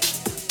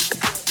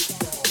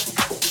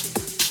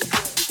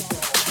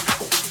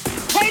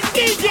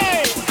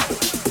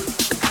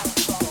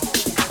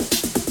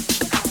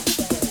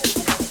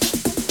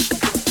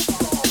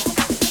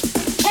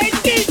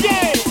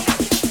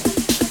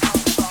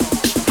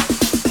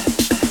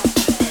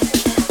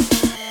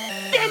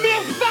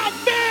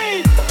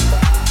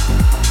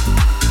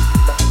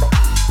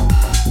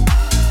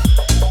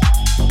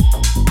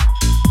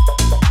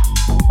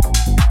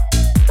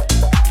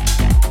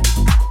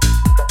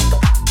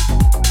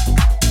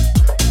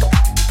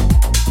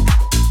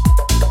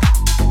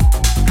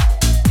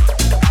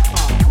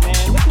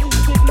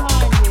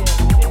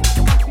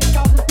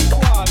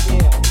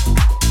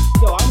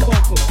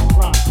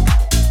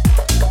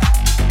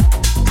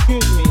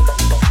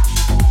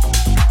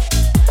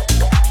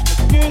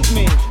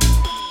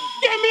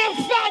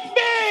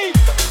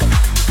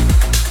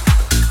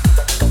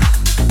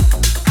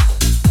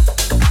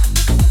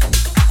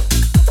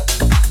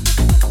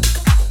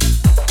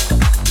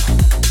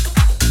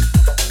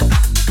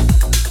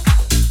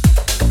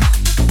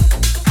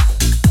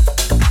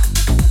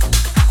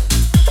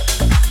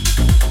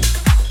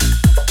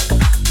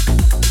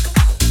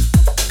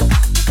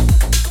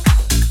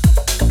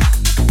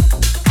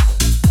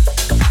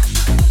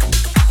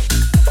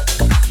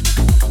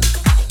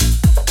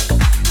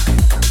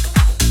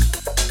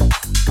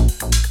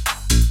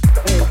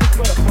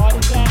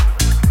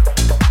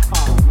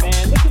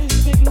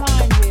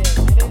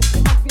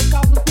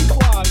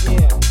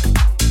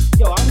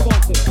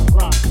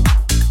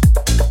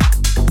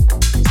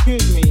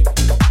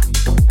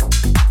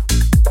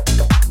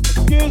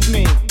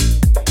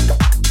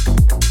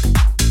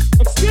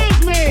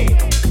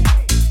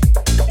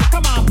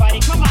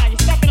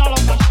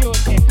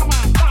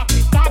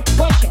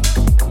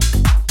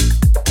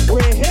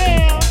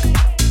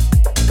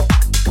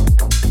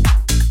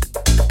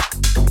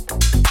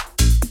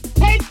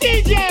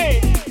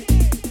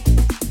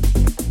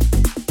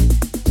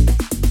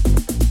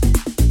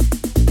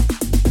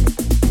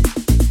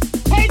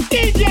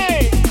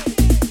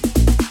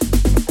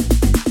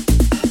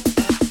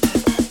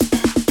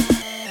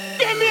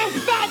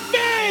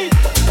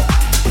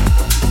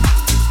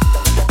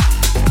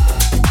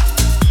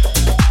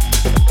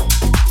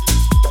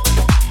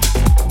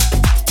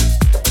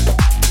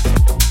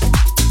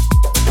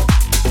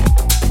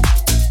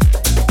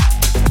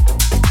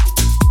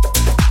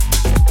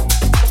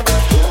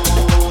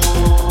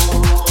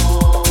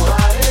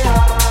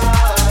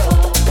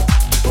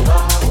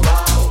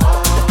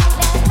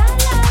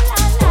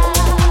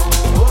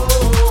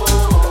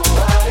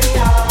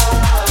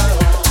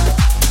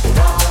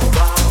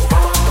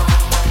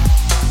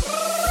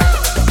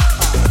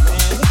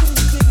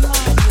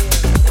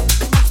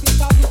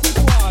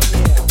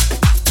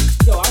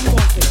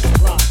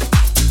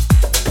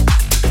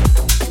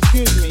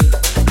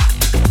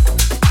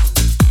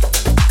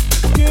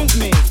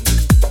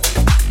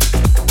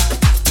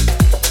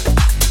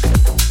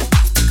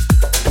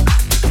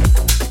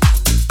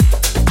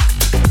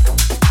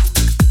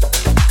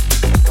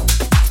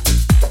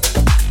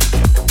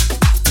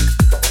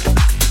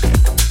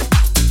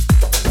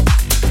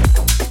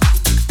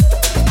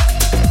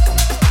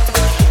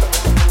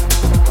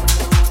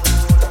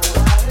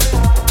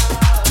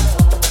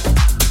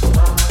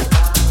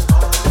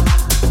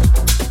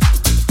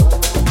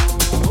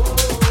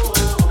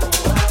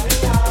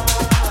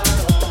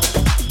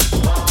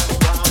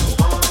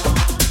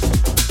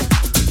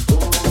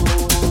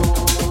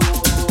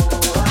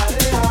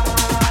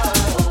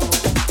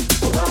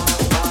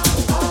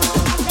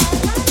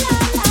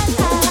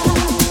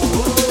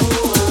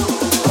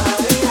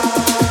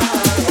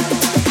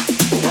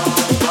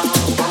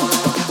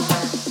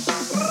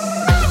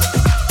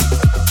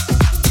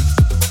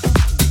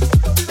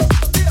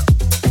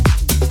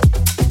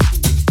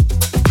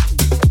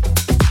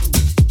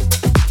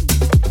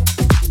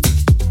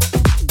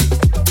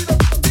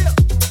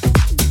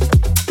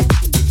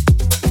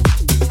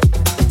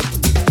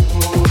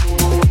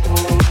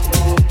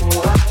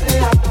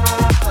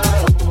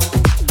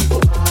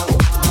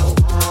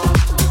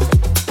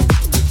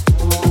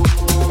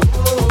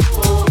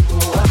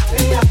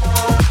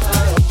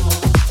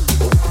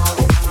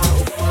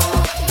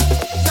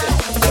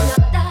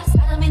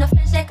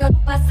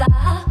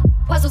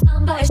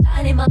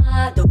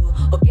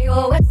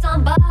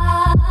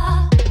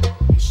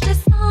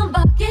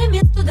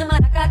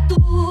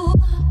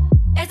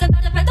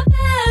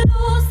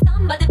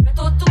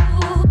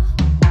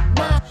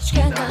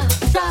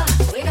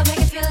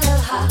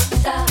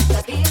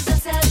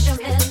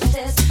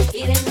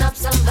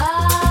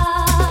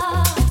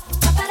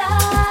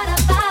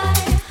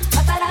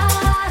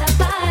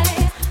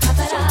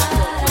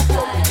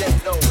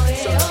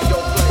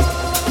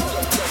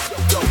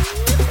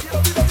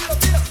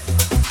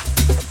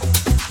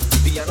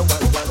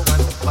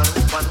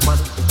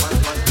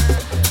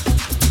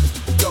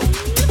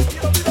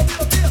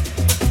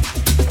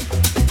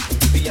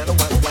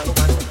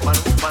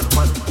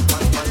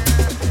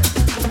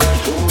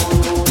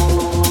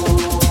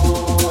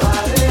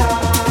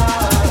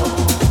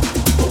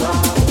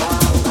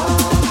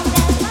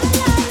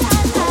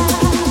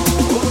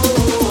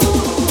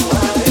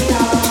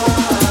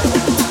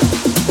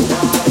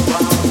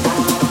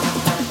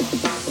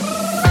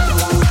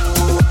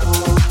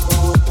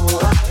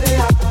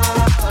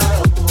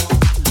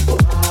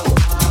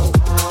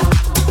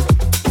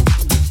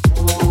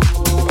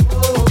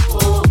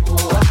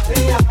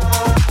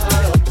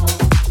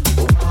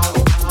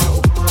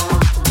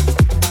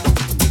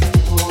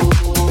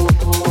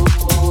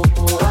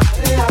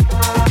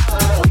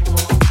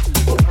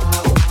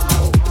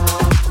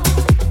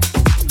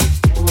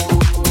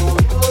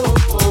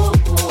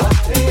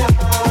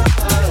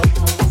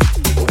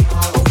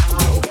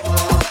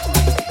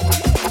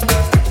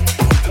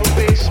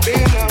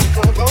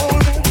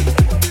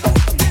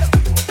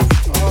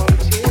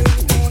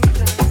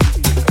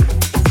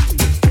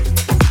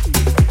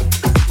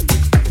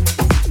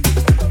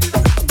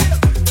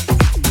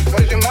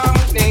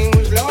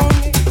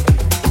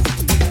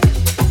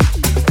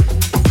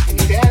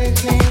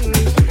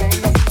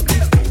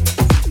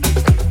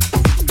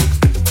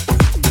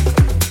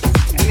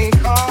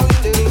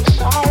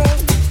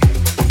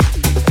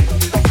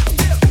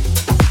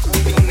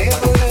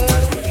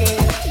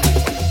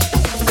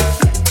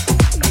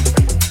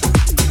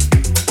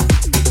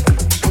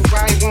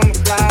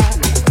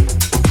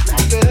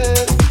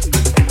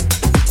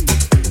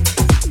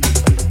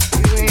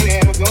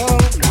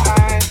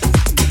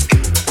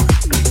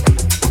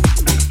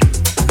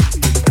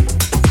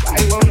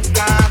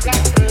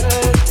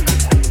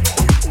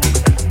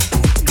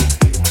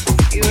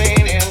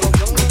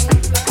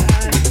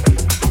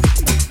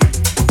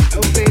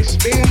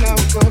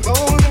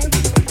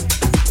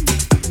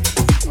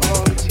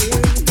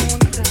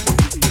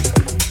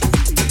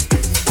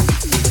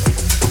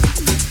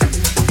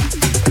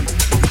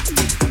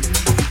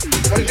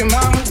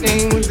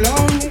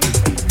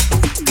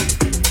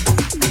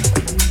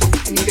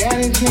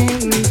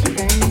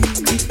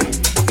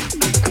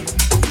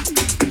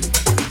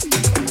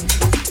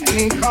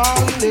me call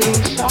a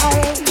little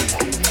sorrow,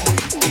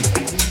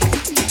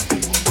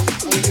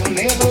 or you'll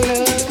never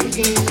love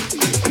again.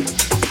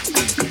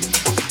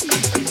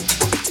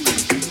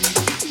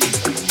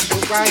 So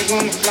why you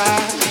wanna fly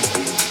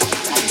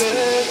like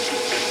that?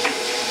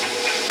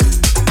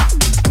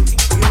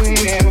 You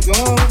ain't ever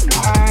gonna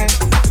fly.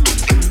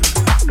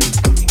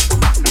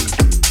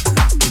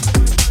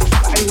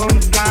 Why you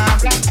wanna fly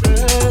like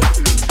that?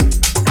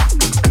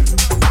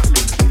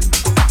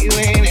 You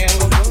ain't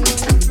ever gonna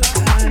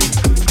fly.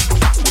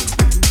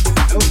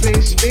 No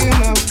place big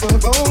enough for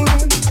both.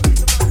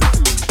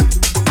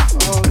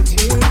 All the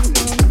tears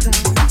gonna cry.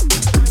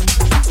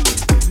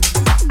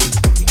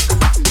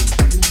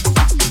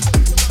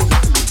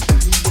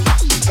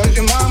 'Cause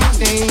your mama's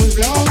name was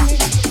lonely.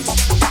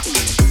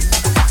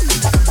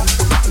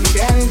 Your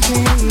daddy's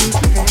name was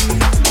pain.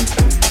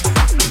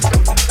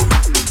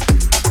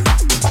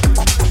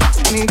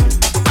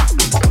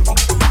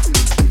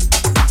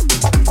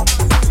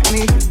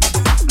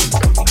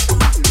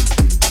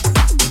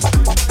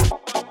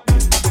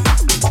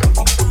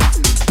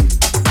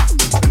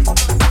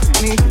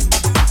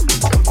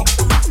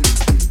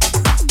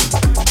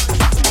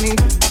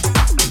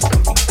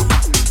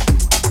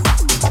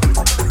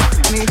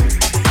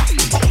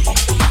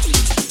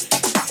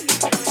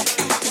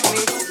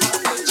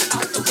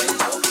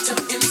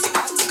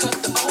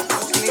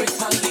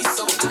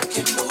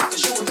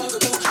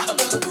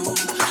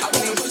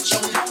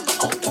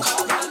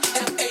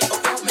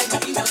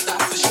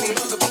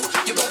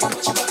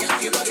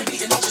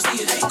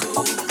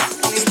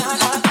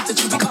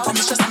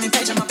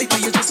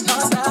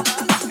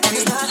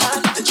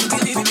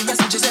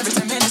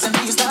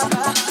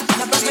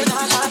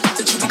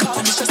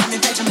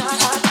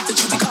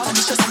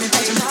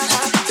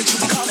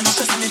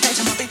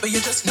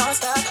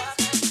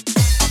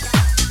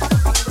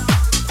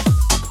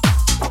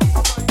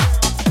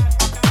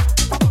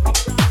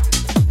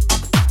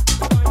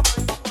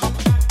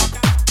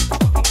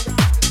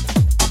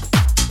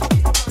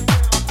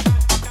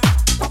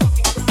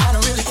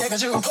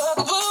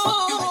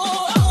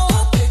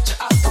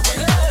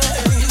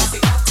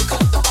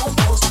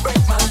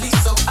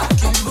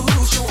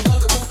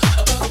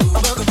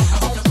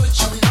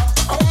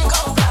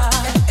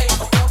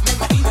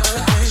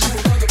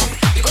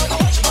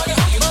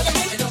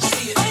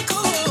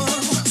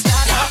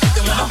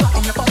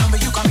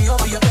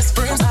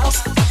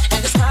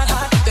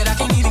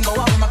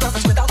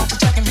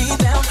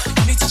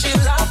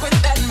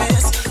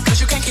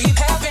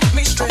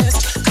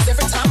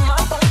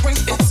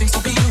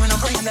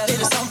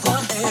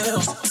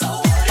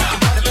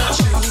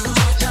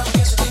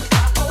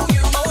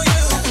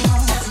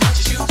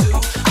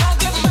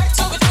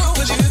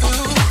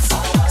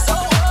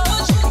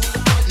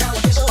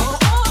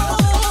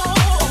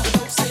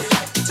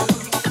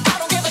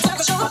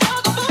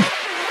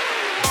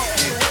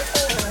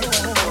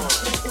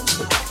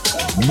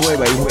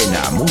 Nueva y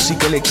buena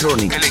música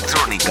electrónica.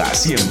 Electrónica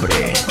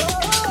siempre.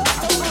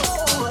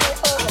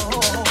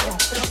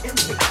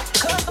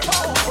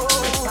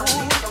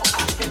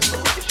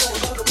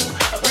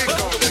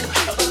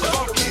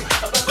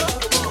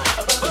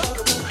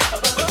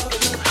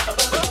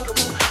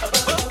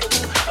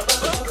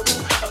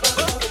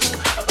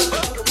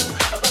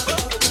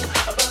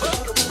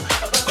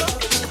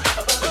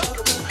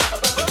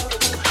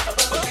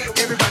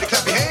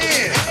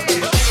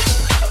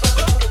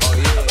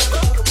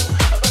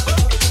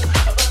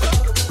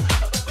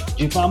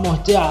 Llevamos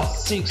ya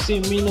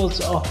 60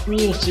 minutes of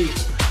music.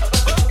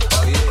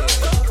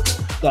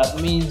 That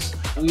means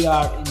we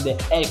are in the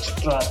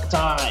extra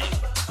time.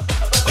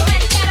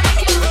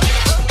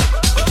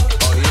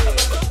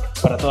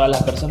 Para todas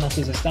las personas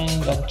que se están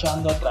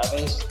enganchando a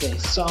través de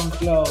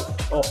SoundCloud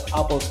o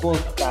Apple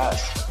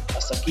Podcast,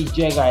 hasta aquí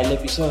llega el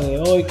episodio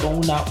de hoy con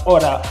una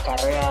hora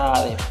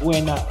cargada de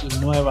buena y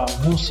nueva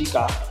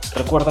música.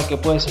 Recuerda que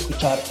puedes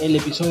escuchar el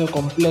episodio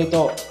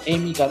completo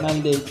en mi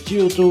canal de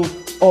YouTube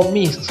o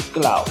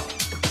Mixcloud.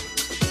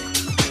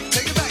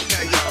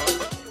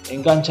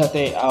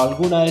 Engánchate a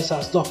alguna de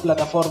esas dos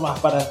plataformas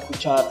para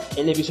escuchar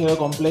el episodio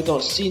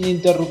completo sin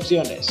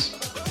interrupciones.